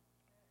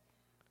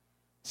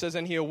 It says,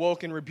 and he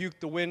awoke and rebuked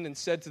the wind and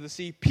said to the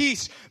sea,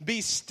 peace,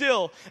 be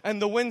still. And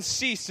the wind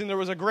ceased and there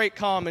was a great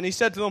calm. And he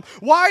said to them,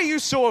 why are you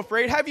so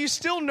afraid? Have you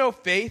still no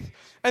faith?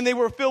 And they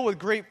were filled with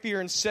great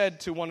fear and said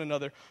to one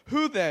another,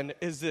 who then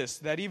is this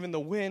that even the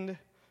wind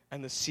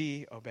and the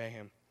sea obey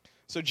him?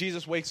 So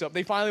Jesus wakes up.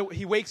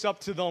 He wakes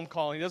up to them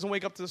calling. He doesn't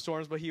wake up to the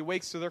storms, but he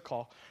wakes to their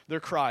call, their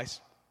cries.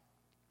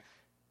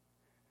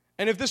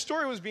 And if this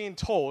story was being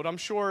told, I'm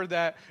sure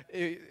that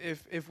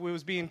if it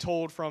was being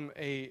told from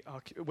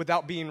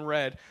without being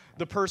read,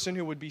 the person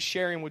who would be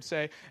sharing would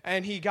say,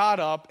 and he got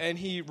up and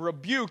he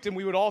rebuked, and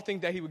we would all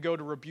think that he would go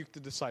to rebuke the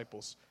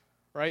disciples,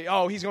 right?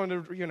 Oh, he's going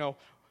to,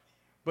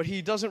 but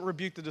he doesn't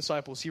rebuke the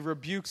disciples. He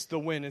rebukes the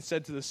wind and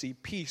said to the sea,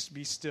 peace,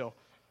 be still.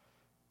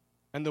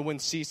 And the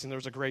wind ceased and there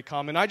was a great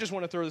calm. And I just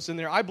want to throw this in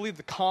there. I believe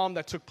the calm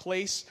that took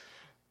place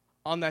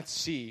on that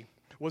sea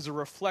was a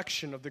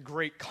reflection of the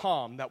great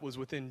calm that was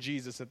within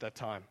Jesus at that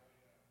time.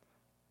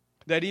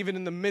 That even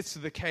in the midst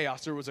of the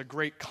chaos, there was a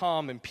great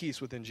calm and peace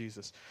within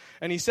Jesus.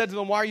 And he said to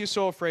them, why are you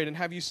so afraid? And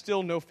have you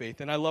still no faith?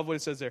 And I love what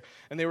it says there.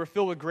 And they were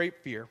filled with great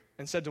fear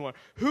and said to one,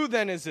 who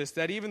then is this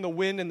that even the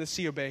wind and the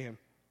sea obey him?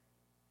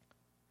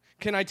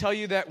 Can I tell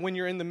you that when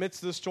you're in the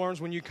midst of the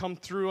storms, when you come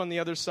through on the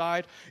other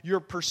side, your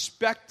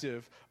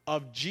perspective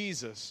of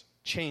Jesus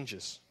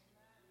changes?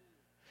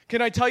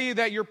 Can I tell you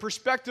that your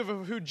perspective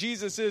of who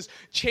Jesus is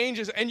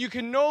changes, and you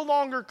can no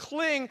longer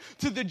cling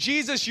to the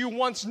Jesus you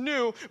once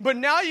knew, but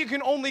now you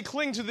can only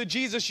cling to the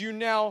Jesus you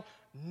now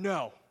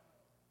know.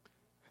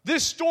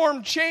 This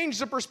storm changed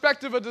the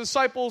perspective of the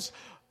disciples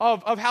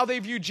of how they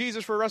view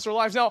Jesus for the rest of their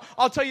lives. Now,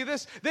 I'll tell you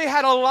this, they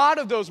had a lot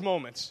of those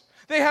moments.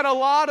 They had a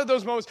lot of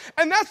those moments.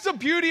 And that's the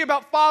beauty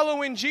about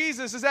following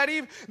Jesus, is that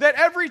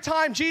every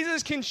time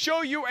Jesus can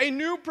show you a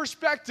new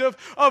perspective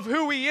of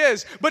who he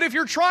is. But if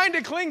you're trying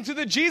to cling to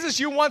the Jesus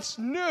you once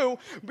knew,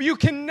 you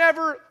can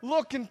never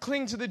look and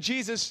cling to the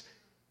Jesus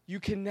you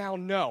can now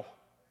know.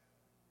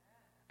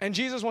 And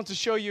Jesus wants to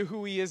show you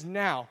who he is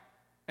now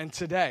and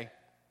today.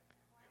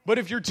 But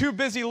if you're too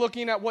busy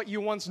looking at what you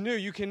once knew,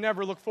 you can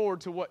never look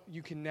forward to what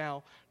you can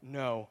now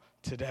know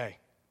today.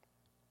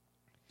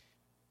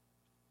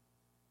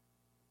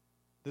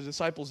 The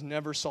disciples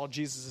never saw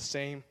Jesus the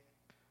same.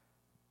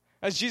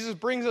 As Jesus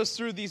brings us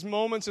through these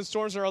moments and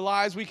storms in our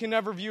lives, we can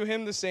never view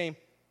him the same.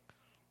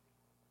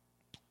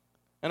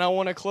 And I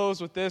want to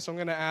close with this. I'm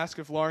going to ask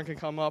if Lauren can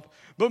come up.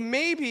 But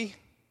maybe,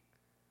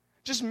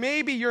 just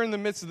maybe you're in the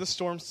midst of the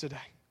storms today.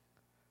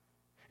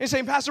 And you're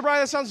saying, Pastor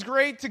Brian, that sounds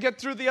great to get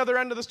through the other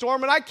end of the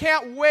storm, and I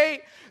can't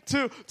wait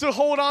to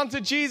hold on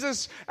to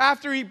Jesus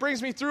after he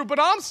brings me through, but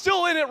I'm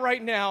still in it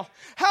right now.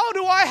 How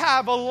do I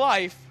have a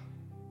life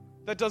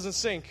that doesn't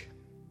sink?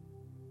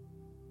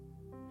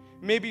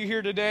 Maybe you're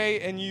here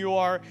today and you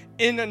are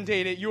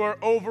inundated, you are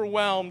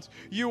overwhelmed,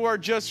 you are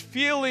just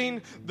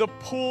feeling the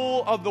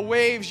pull of the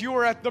waves, you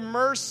are at the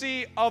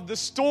mercy of the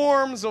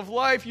storms of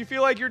life, you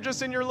feel like you're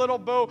just in your little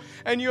boat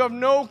and you have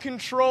no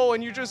control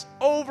and you're just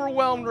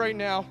overwhelmed right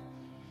now.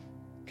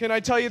 Can I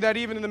tell you that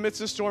even in the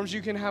midst of storms,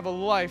 you can have a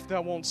life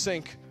that won't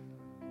sink?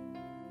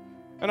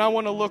 And I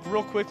want to look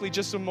real quickly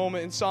just a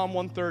moment in Psalm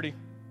 130.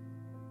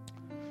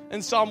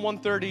 In Psalm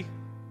 130,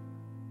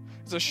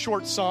 it's a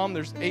short psalm.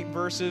 There's 8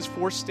 verses,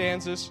 4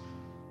 stanzas.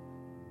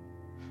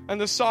 And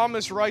the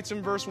psalmist writes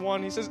in verse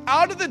 1, he says,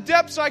 out of the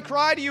depths I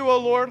cry to you, O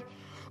Lord.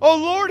 O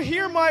Lord,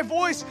 hear my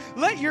voice.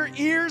 Let your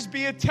ears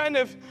be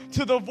attentive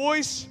to the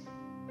voice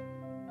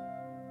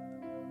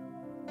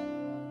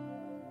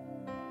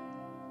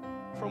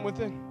from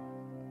within.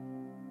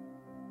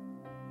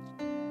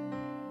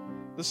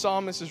 The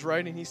psalmist is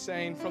writing, he's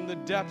saying, from the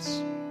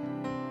depths,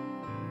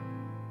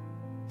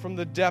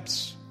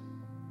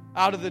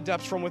 out of the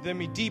depths from within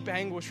me, deep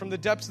anguish, from the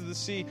depths of the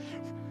sea.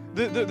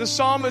 The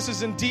psalmist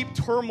is in deep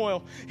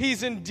turmoil.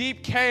 He's in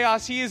deep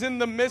chaos. He is in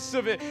the midst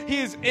of it.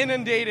 He is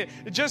inundated.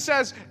 Just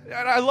as,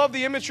 and I love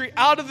the imagery,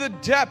 out of the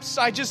depths,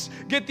 I just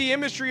get the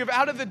imagery of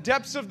out of the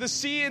depths of the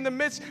sea in the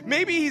midst.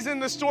 Maybe he's in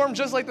the storm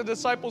just like the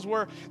disciples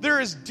were.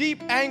 There is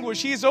deep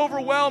anguish. He's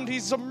overwhelmed.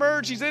 He's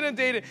submerged. He's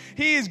inundated.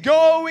 He is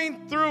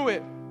going through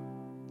it.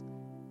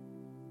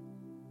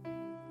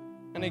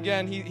 And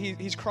again,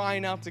 he's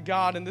crying out to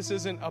God, and this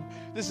isn't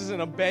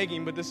a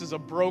begging, but this is a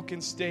broken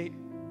state.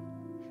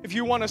 If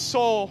you want a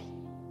soul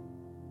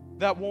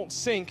that won't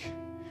sink,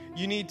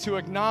 you need to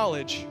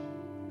acknowledge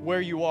where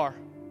you are.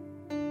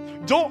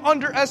 Don't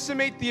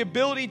underestimate the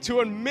ability to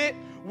admit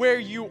where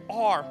you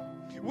are.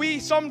 We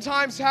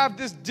sometimes have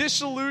this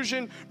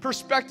disillusioned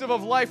perspective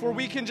of life where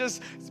we can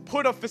just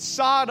put a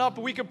facade up,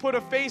 we can put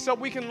a face up,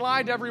 we can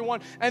lie to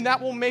everyone, and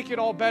that will make it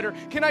all better.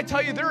 Can I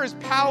tell you, there is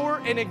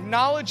power in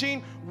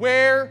acknowledging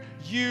where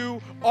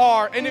you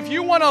are. And if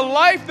you want a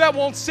life that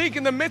won't sink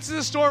in the midst of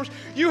the storms,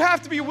 you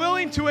have to be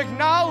willing to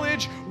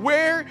acknowledge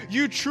where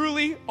you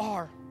truly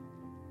are.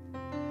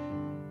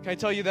 Can I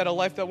tell you that a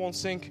life that won't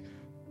sink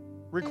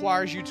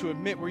requires you to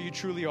admit where you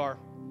truly are?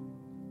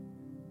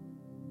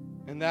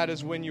 And that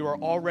is when you are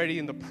already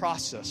in the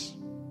process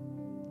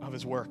of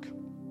His work.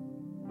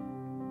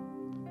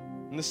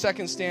 In the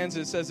second stanza,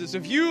 it says this: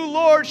 if you,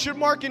 Lord, should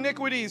mark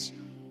iniquities,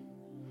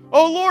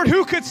 O Lord,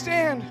 who could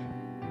stand?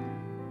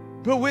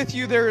 But with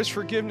you there is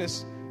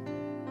forgiveness,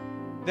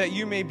 that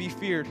you may be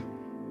feared.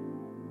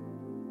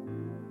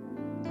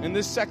 In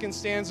this second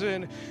stanza,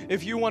 and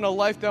if you want a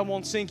life that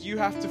won't sink, you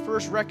have to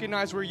first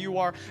recognize where you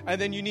are,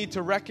 and then you need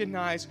to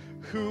recognize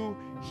who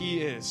He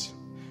is.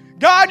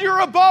 God, you're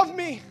above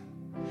me.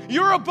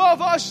 You're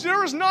above us.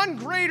 There is none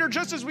greater,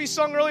 just as we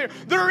sung earlier.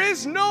 There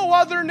is no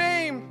other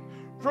name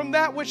from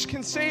that which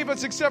can save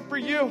us except for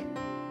you.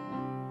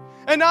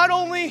 And not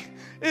only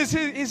is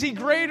he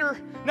greater,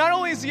 not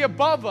only is He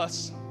above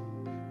us,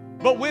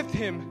 but with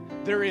Him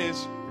there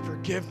is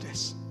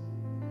forgiveness.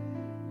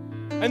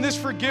 And this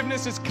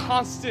forgiveness is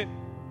constant.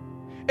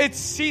 It's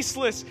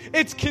ceaseless.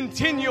 It's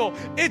continual.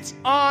 It's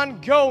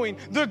ongoing.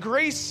 The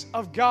grace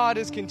of God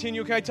is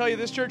continual. Can I tell you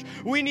this, church?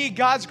 We need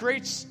God's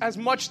grace as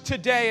much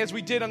today as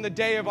we did on the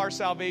day of our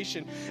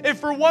salvation. If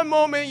for one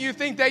moment you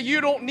think that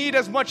you don't need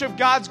as much of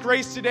God's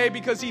grace today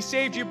because He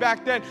saved you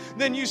back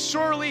then you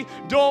surely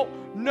don't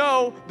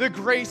know the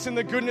grace and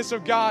the goodness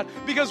of God,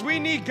 because we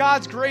need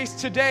God's grace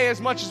today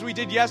as much as we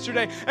did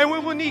yesterday, and we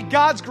will need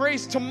God's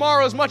grace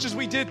tomorrow as much as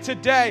we did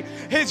today.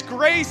 His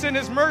grace and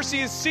His mercy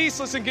is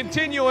ceaseless and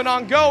continual and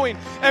ongoing,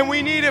 and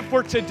we need it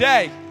for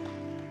today.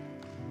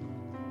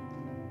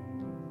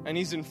 And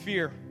he's in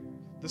fear.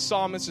 The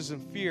psalmist is in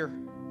fear,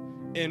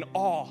 in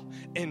awe,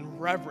 in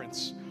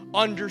reverence,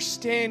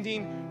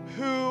 understanding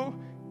who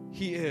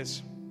He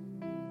is.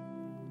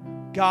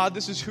 God,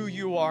 this is who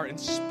You are in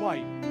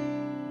spite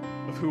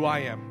of who I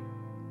am.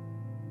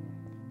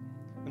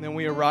 And then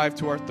we arrive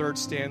to our third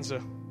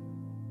stanza.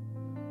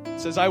 It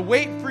says, I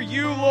wait for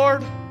You,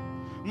 Lord.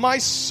 My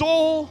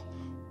soul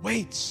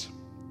waits.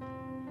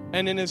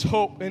 And in His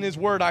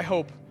word, I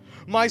hope.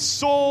 My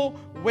soul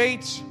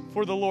waits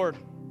for the Lord,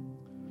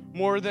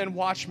 more than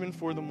watchmen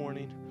for the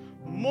morning.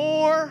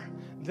 More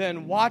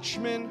than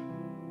watchmen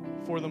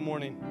for the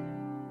morning.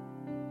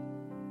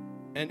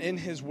 And in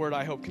His word,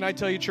 I hope. Can I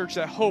tell you, church,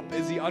 that hope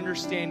is the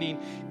understanding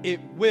it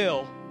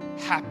will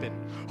happen.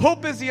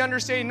 Hope is the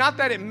understanding, not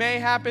that it may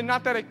happen,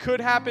 not that it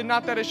could happen,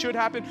 not that it should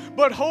happen,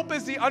 but hope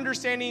is the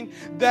understanding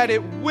that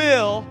it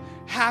will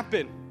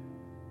happen.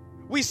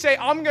 We say,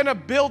 I'm going to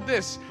build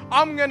this.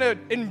 I'm going to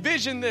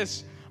envision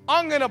this.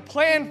 I'm going to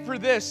plan for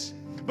this.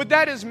 But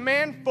that is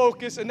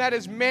man-focused and that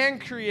is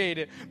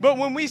man-created. But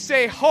when we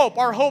say hope,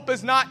 our hope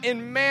is not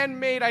in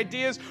man-made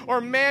ideas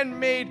or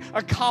man-made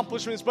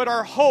accomplishments, but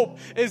our hope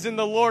is in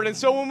the Lord. And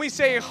so when we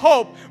say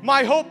hope,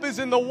 my hope is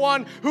in the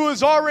one who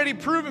has already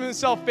proven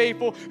Himself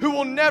faithful, who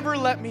will never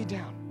let me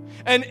down.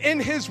 And in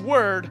His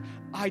word,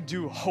 I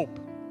do hope.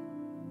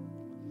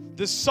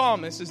 The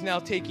psalmist is now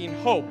taking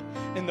hope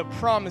in the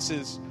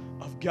promises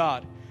of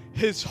God.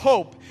 His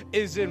hope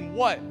is in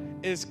what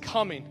is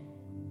coming.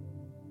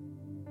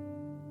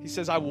 He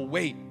says, I will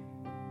wait.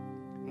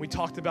 We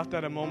talked about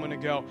that a moment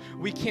ago.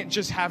 We can't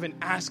just have an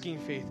asking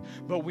faith,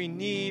 but we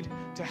need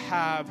to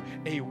have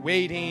a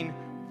waiting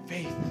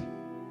faith.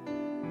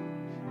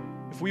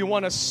 If we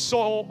want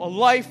a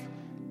life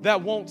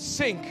that won't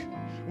sink,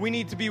 we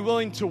need to be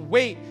willing to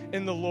wait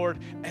in the Lord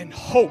and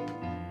hope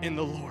in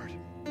the Lord.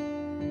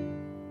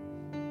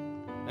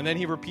 And then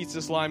he repeats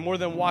this line, more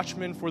than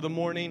watchmen for the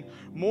morning,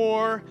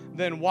 more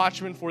than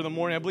watchmen for the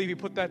morning. I believe he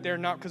put that there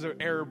not because of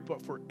error,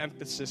 but for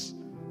emphasis.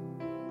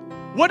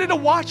 What did a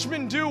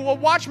watchman do? A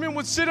watchman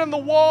would sit on the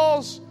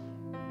walls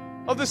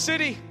of the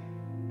city.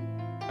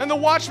 And the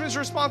watchman's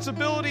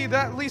responsibility,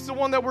 that at least the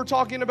one that we're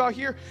talking about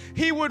here,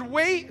 he would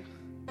wait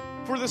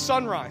for the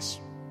sunrise.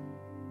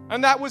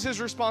 And that was his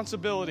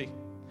responsibility.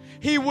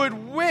 He would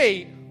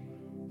wait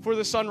for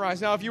the sunrise.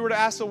 Now, if you were to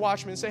ask the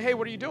watchman, say, hey,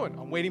 what are you doing?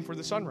 I'm waiting for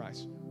the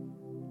sunrise.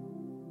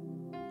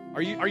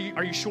 Are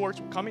you sure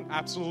it's coming?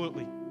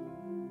 Absolutely.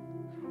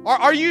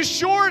 Are you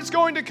sure it's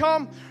going to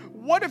come?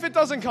 What if it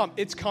doesn't come?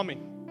 It's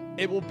coming.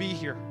 It will be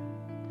here.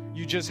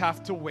 You just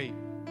have to wait.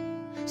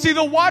 See,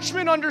 the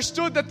watchman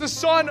understood that the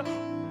sun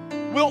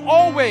will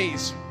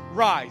always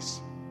rise.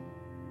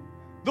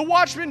 The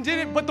watchman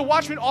didn't, but the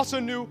watchman also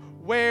knew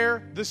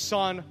where the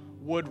sun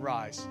would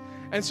rise.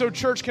 And so,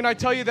 church, can I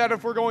tell you that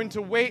if we're going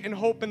to wait and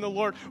hope in the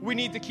Lord, we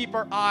need to keep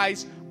our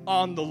eyes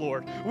on the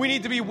Lord. We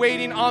need to be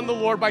waiting on the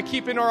Lord by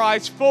keeping our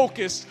eyes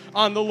focused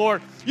on the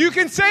Lord. You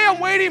can say, I'm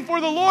waiting for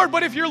the Lord,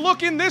 but if you're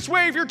looking this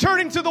way, if you're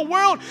turning to the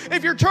world,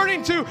 if you're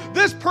turning to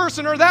this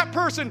person or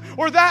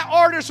that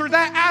artist or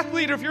that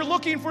athlete, if you're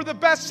looking for the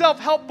best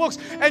self-help books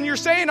and you're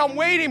saying, I'm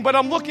waiting, but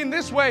I'm looking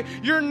this way,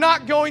 you're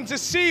not going to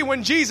see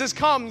when Jesus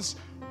comes.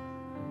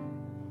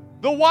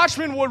 The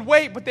watchmen would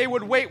wait, but they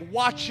would wait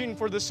watching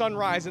for the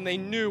sunrise, and they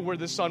knew where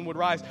the sun would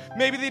rise.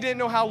 Maybe they didn't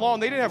know how long.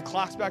 They didn't have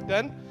clocks back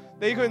then.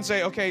 They couldn't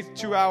say, okay,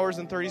 2 hours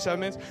and 37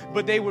 minutes,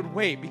 but they would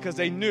wait because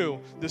they knew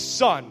the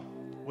sun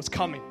was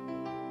coming.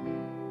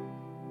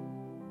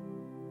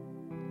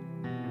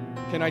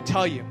 Can I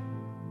tell you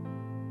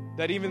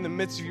that even in the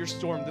midst of your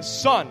storm, the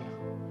sun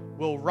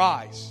will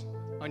rise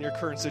on your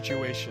current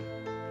situation?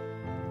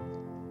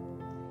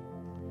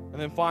 And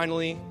then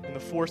finally, in the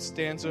fourth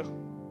stanza,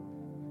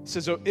 it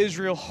says, O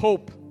Israel,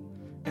 hope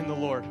in the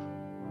Lord.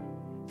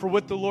 For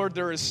with the Lord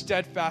there is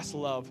steadfast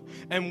love,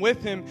 and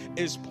with him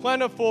is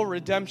plentiful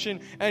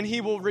redemption, and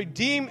he will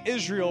redeem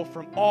Israel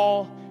from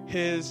all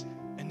his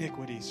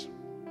iniquities.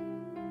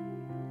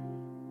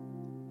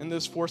 In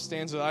this fourth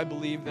stanza, I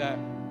believe that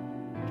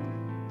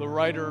the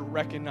writer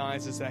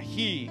recognizes that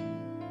he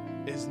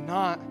is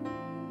not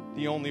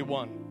the only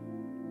one.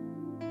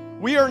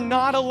 We are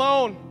not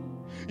alone.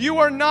 You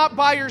are not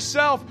by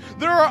yourself.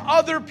 There are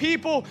other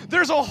people.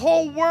 There's a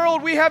whole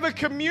world. We have a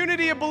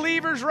community of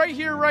believers right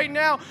here, right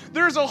now.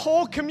 There's a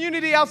whole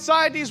community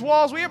outside these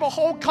walls. We have a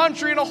whole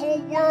country and a whole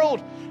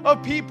world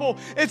of people.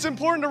 It's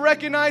important to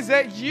recognize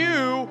that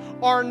you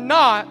are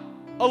not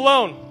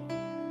alone.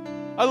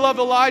 I love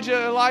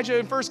Elijah. Elijah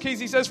in 1 Kings,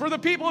 he says, for the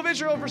people of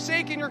Israel have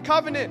forsaken your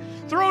covenant,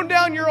 thrown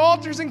down your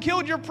altars, and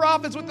killed your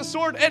prophets with the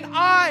sword. And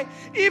I,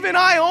 even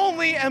I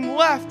only, am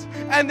left,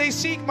 and they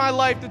seek my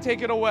life to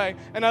take it away.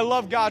 And I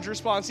love God's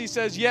response. He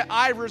says, yet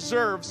I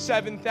reserve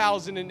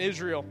 7,000 in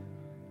Israel.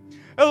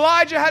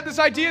 Elijah had this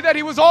idea that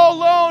he was all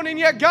alone, and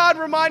yet God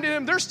reminded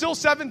him, there's still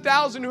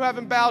 7,000 who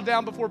haven't bowed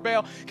down before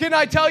Baal. Can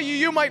I tell you,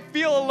 you might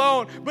feel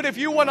alone, but if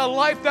you want a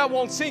life that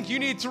won't sink, you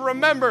need to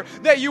remember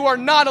that you are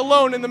not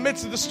alone in the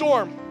midst of the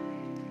storm.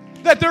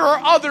 That there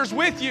are others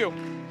with you.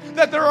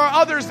 That there are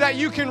others that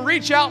you can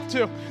reach out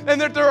to.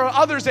 And that there are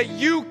others that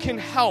you can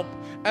help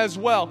as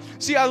well.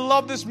 See, I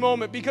love this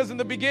moment because in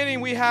the beginning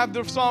we have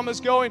the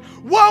psalmist going,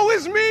 woe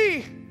is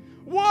me!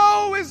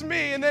 Woe is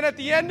me. And then at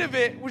the end of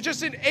it, was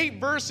just in 8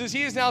 verses,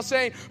 he is now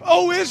saying,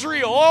 O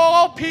Israel,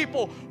 all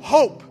people,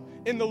 hope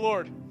in the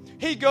Lord.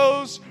 He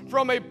goes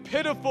from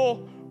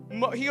pitiful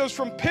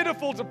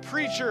to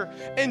preacher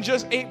in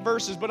just 8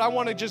 verses. But I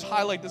want to just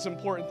highlight this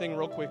important thing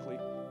real quickly.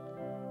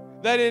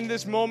 That in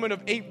this moment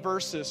of 8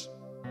 verses,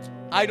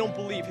 I don't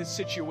believe his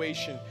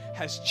situation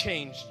has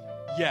changed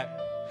yet.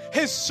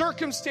 His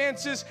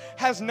circumstances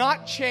has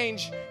not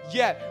changed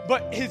yet,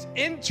 but his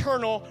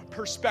internal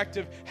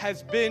perspective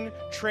has been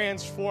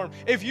transformed.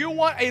 If you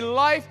want a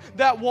life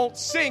that won't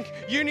sink,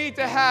 you need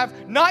to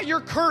have not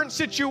your current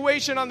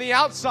situation on the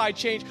outside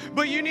change,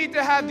 but you need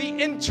to have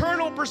the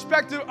internal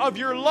perspective of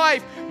your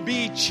life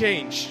be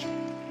changed.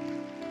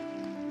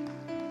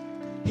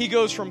 He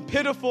goes from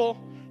pitiful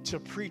to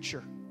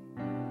preacher.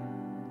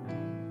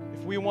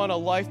 If we want a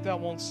life that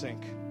won't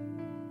sink,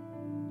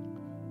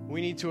 we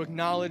need to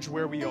acknowledge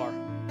where we are.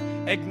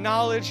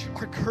 Acknowledge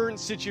our current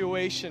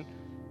situation.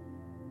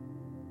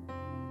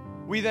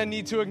 We then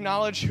need to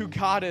acknowledge who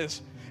God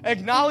is.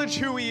 Acknowledge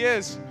who he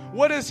is.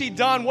 What has he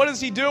done? What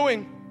is he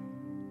doing?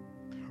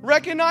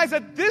 Recognize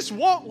that this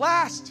won't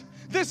last.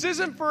 This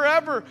isn't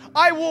forever.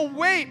 I will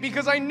wait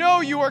because I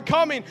know you are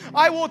coming.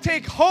 I will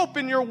take hope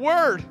in your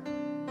word.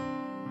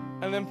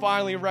 And then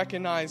finally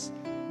recognize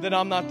that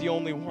I'm not the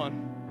only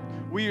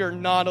one. We are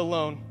not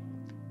alone.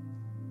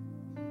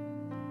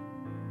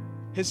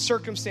 His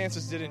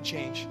circumstances didn't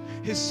change.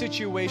 His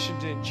situation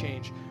didn't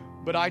change.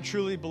 But I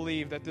truly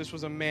believe that this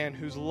was a man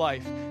whose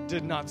life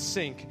did not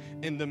sink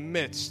in the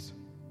midst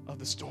of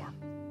the storm.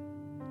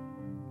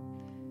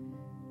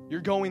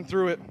 You're going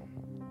through it,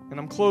 and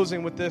I'm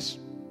closing with this.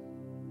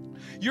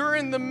 You're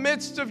in the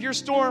midst of your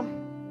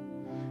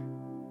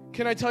storm.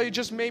 Can I tell you,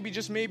 just maybe,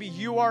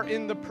 you are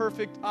in the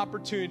perfect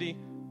opportunity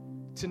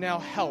to now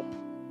help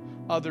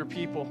other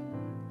people.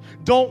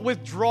 Don't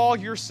withdraw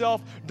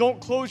yourself. Don't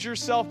close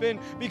yourself in.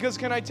 Because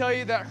can I tell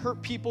you that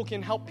hurt people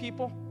can help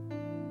people?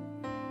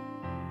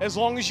 As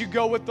long as you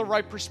go with the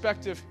right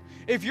perspective.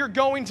 If you're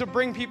going to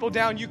bring people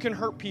down, you can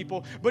hurt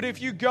people. But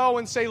if you go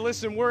and say,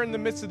 listen, we're in the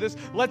midst of this.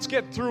 Let's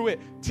get through it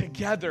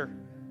together.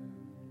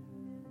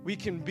 We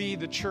can be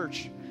the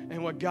church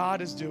and what God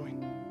is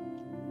doing.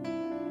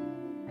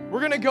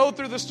 We're going to go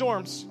through the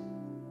storms.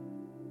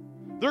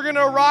 They're going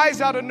to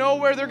arise out of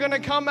nowhere. They're going to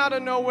come out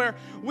of nowhere.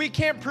 We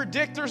can't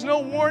predict. There's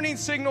no warning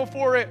signal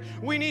for it.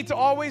 We need to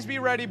always be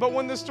ready. But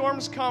when the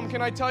storms come,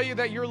 can I tell you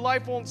that your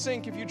life won't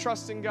sink if you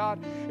trust in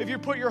God, if you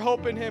put your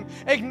hope in him.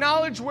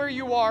 Acknowledge where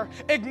you are.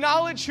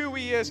 Acknowledge who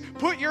he is.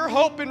 Put your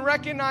hope and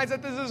recognize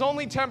that this is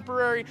only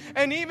temporary.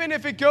 And even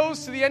if it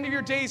goes to the end of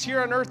your days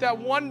here on earth, that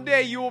one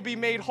day you will be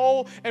made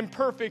whole and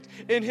perfect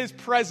in his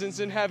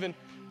presence in heaven.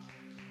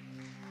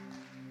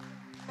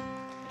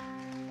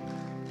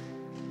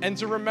 and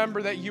to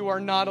remember that you are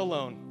not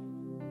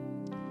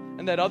alone,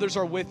 and that others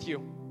are with you,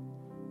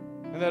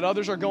 and that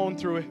others are going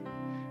through it,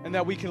 and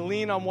that we can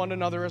lean on one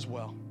another as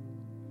well.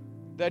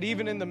 That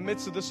even in the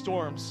midst of the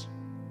storms,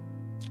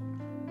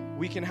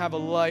 we can have a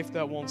life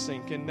that won't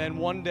sink. And then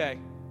one day,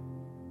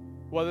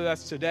 whether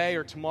that's today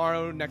or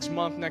tomorrow, next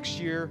month, next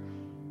year,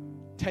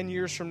 10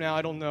 years from now,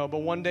 I don't know, but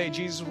one day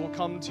Jesus will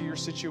come to your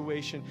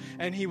situation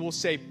and he will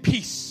say,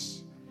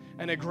 peace,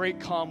 and a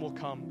great calm will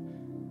come.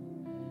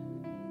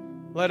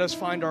 Let us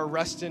find our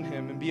rest in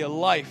him and be a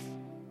life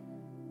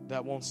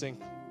that won't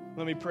sink.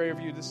 Let me pray over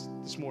you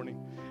this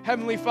morning.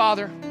 Heavenly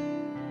Father,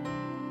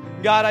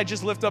 God, I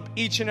just lift up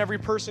each and every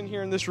person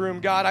here in this room.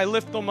 God, I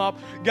lift them up.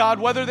 God,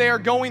 whether they are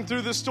going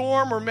through the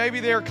storm or maybe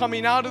they are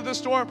coming out of the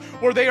storm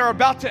or they are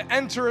about to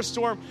enter a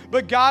storm.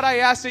 But God, I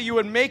ask that you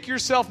would make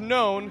yourself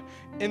known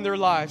in their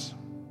lives.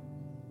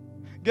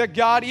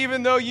 God,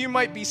 even though you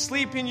might be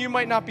sleeping, you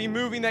might not be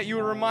moving, that you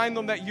would remind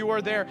them that you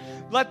are there.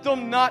 Let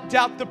them not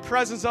doubt the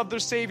presence of their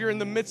Savior in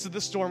the midst of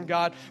the storm,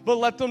 God, but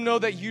let them know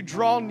that you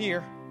draw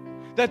near,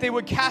 that they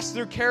would cast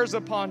their cares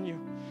upon you,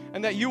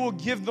 and that you will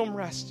give them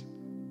rest.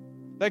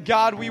 That,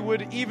 God, we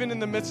would, even in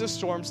the midst of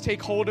storms,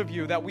 take hold of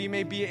you, that we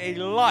may be a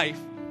life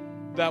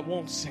that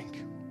won't sink.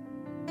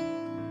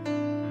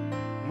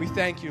 And we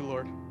thank you,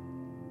 Lord.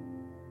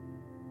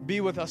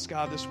 Be with us,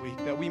 God, this week,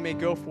 that we may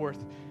go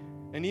forth,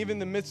 and even in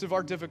the midst of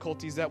our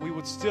difficulties, that we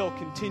would still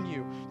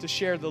continue to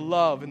share the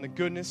love and the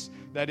goodness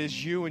that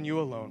is you and you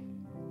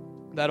alone,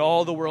 that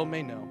all the world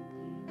may know.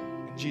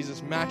 In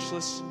Jesus'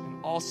 matchless and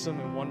awesome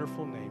and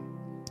wonderful name.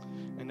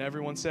 And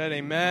everyone said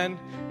amen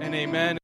and amen.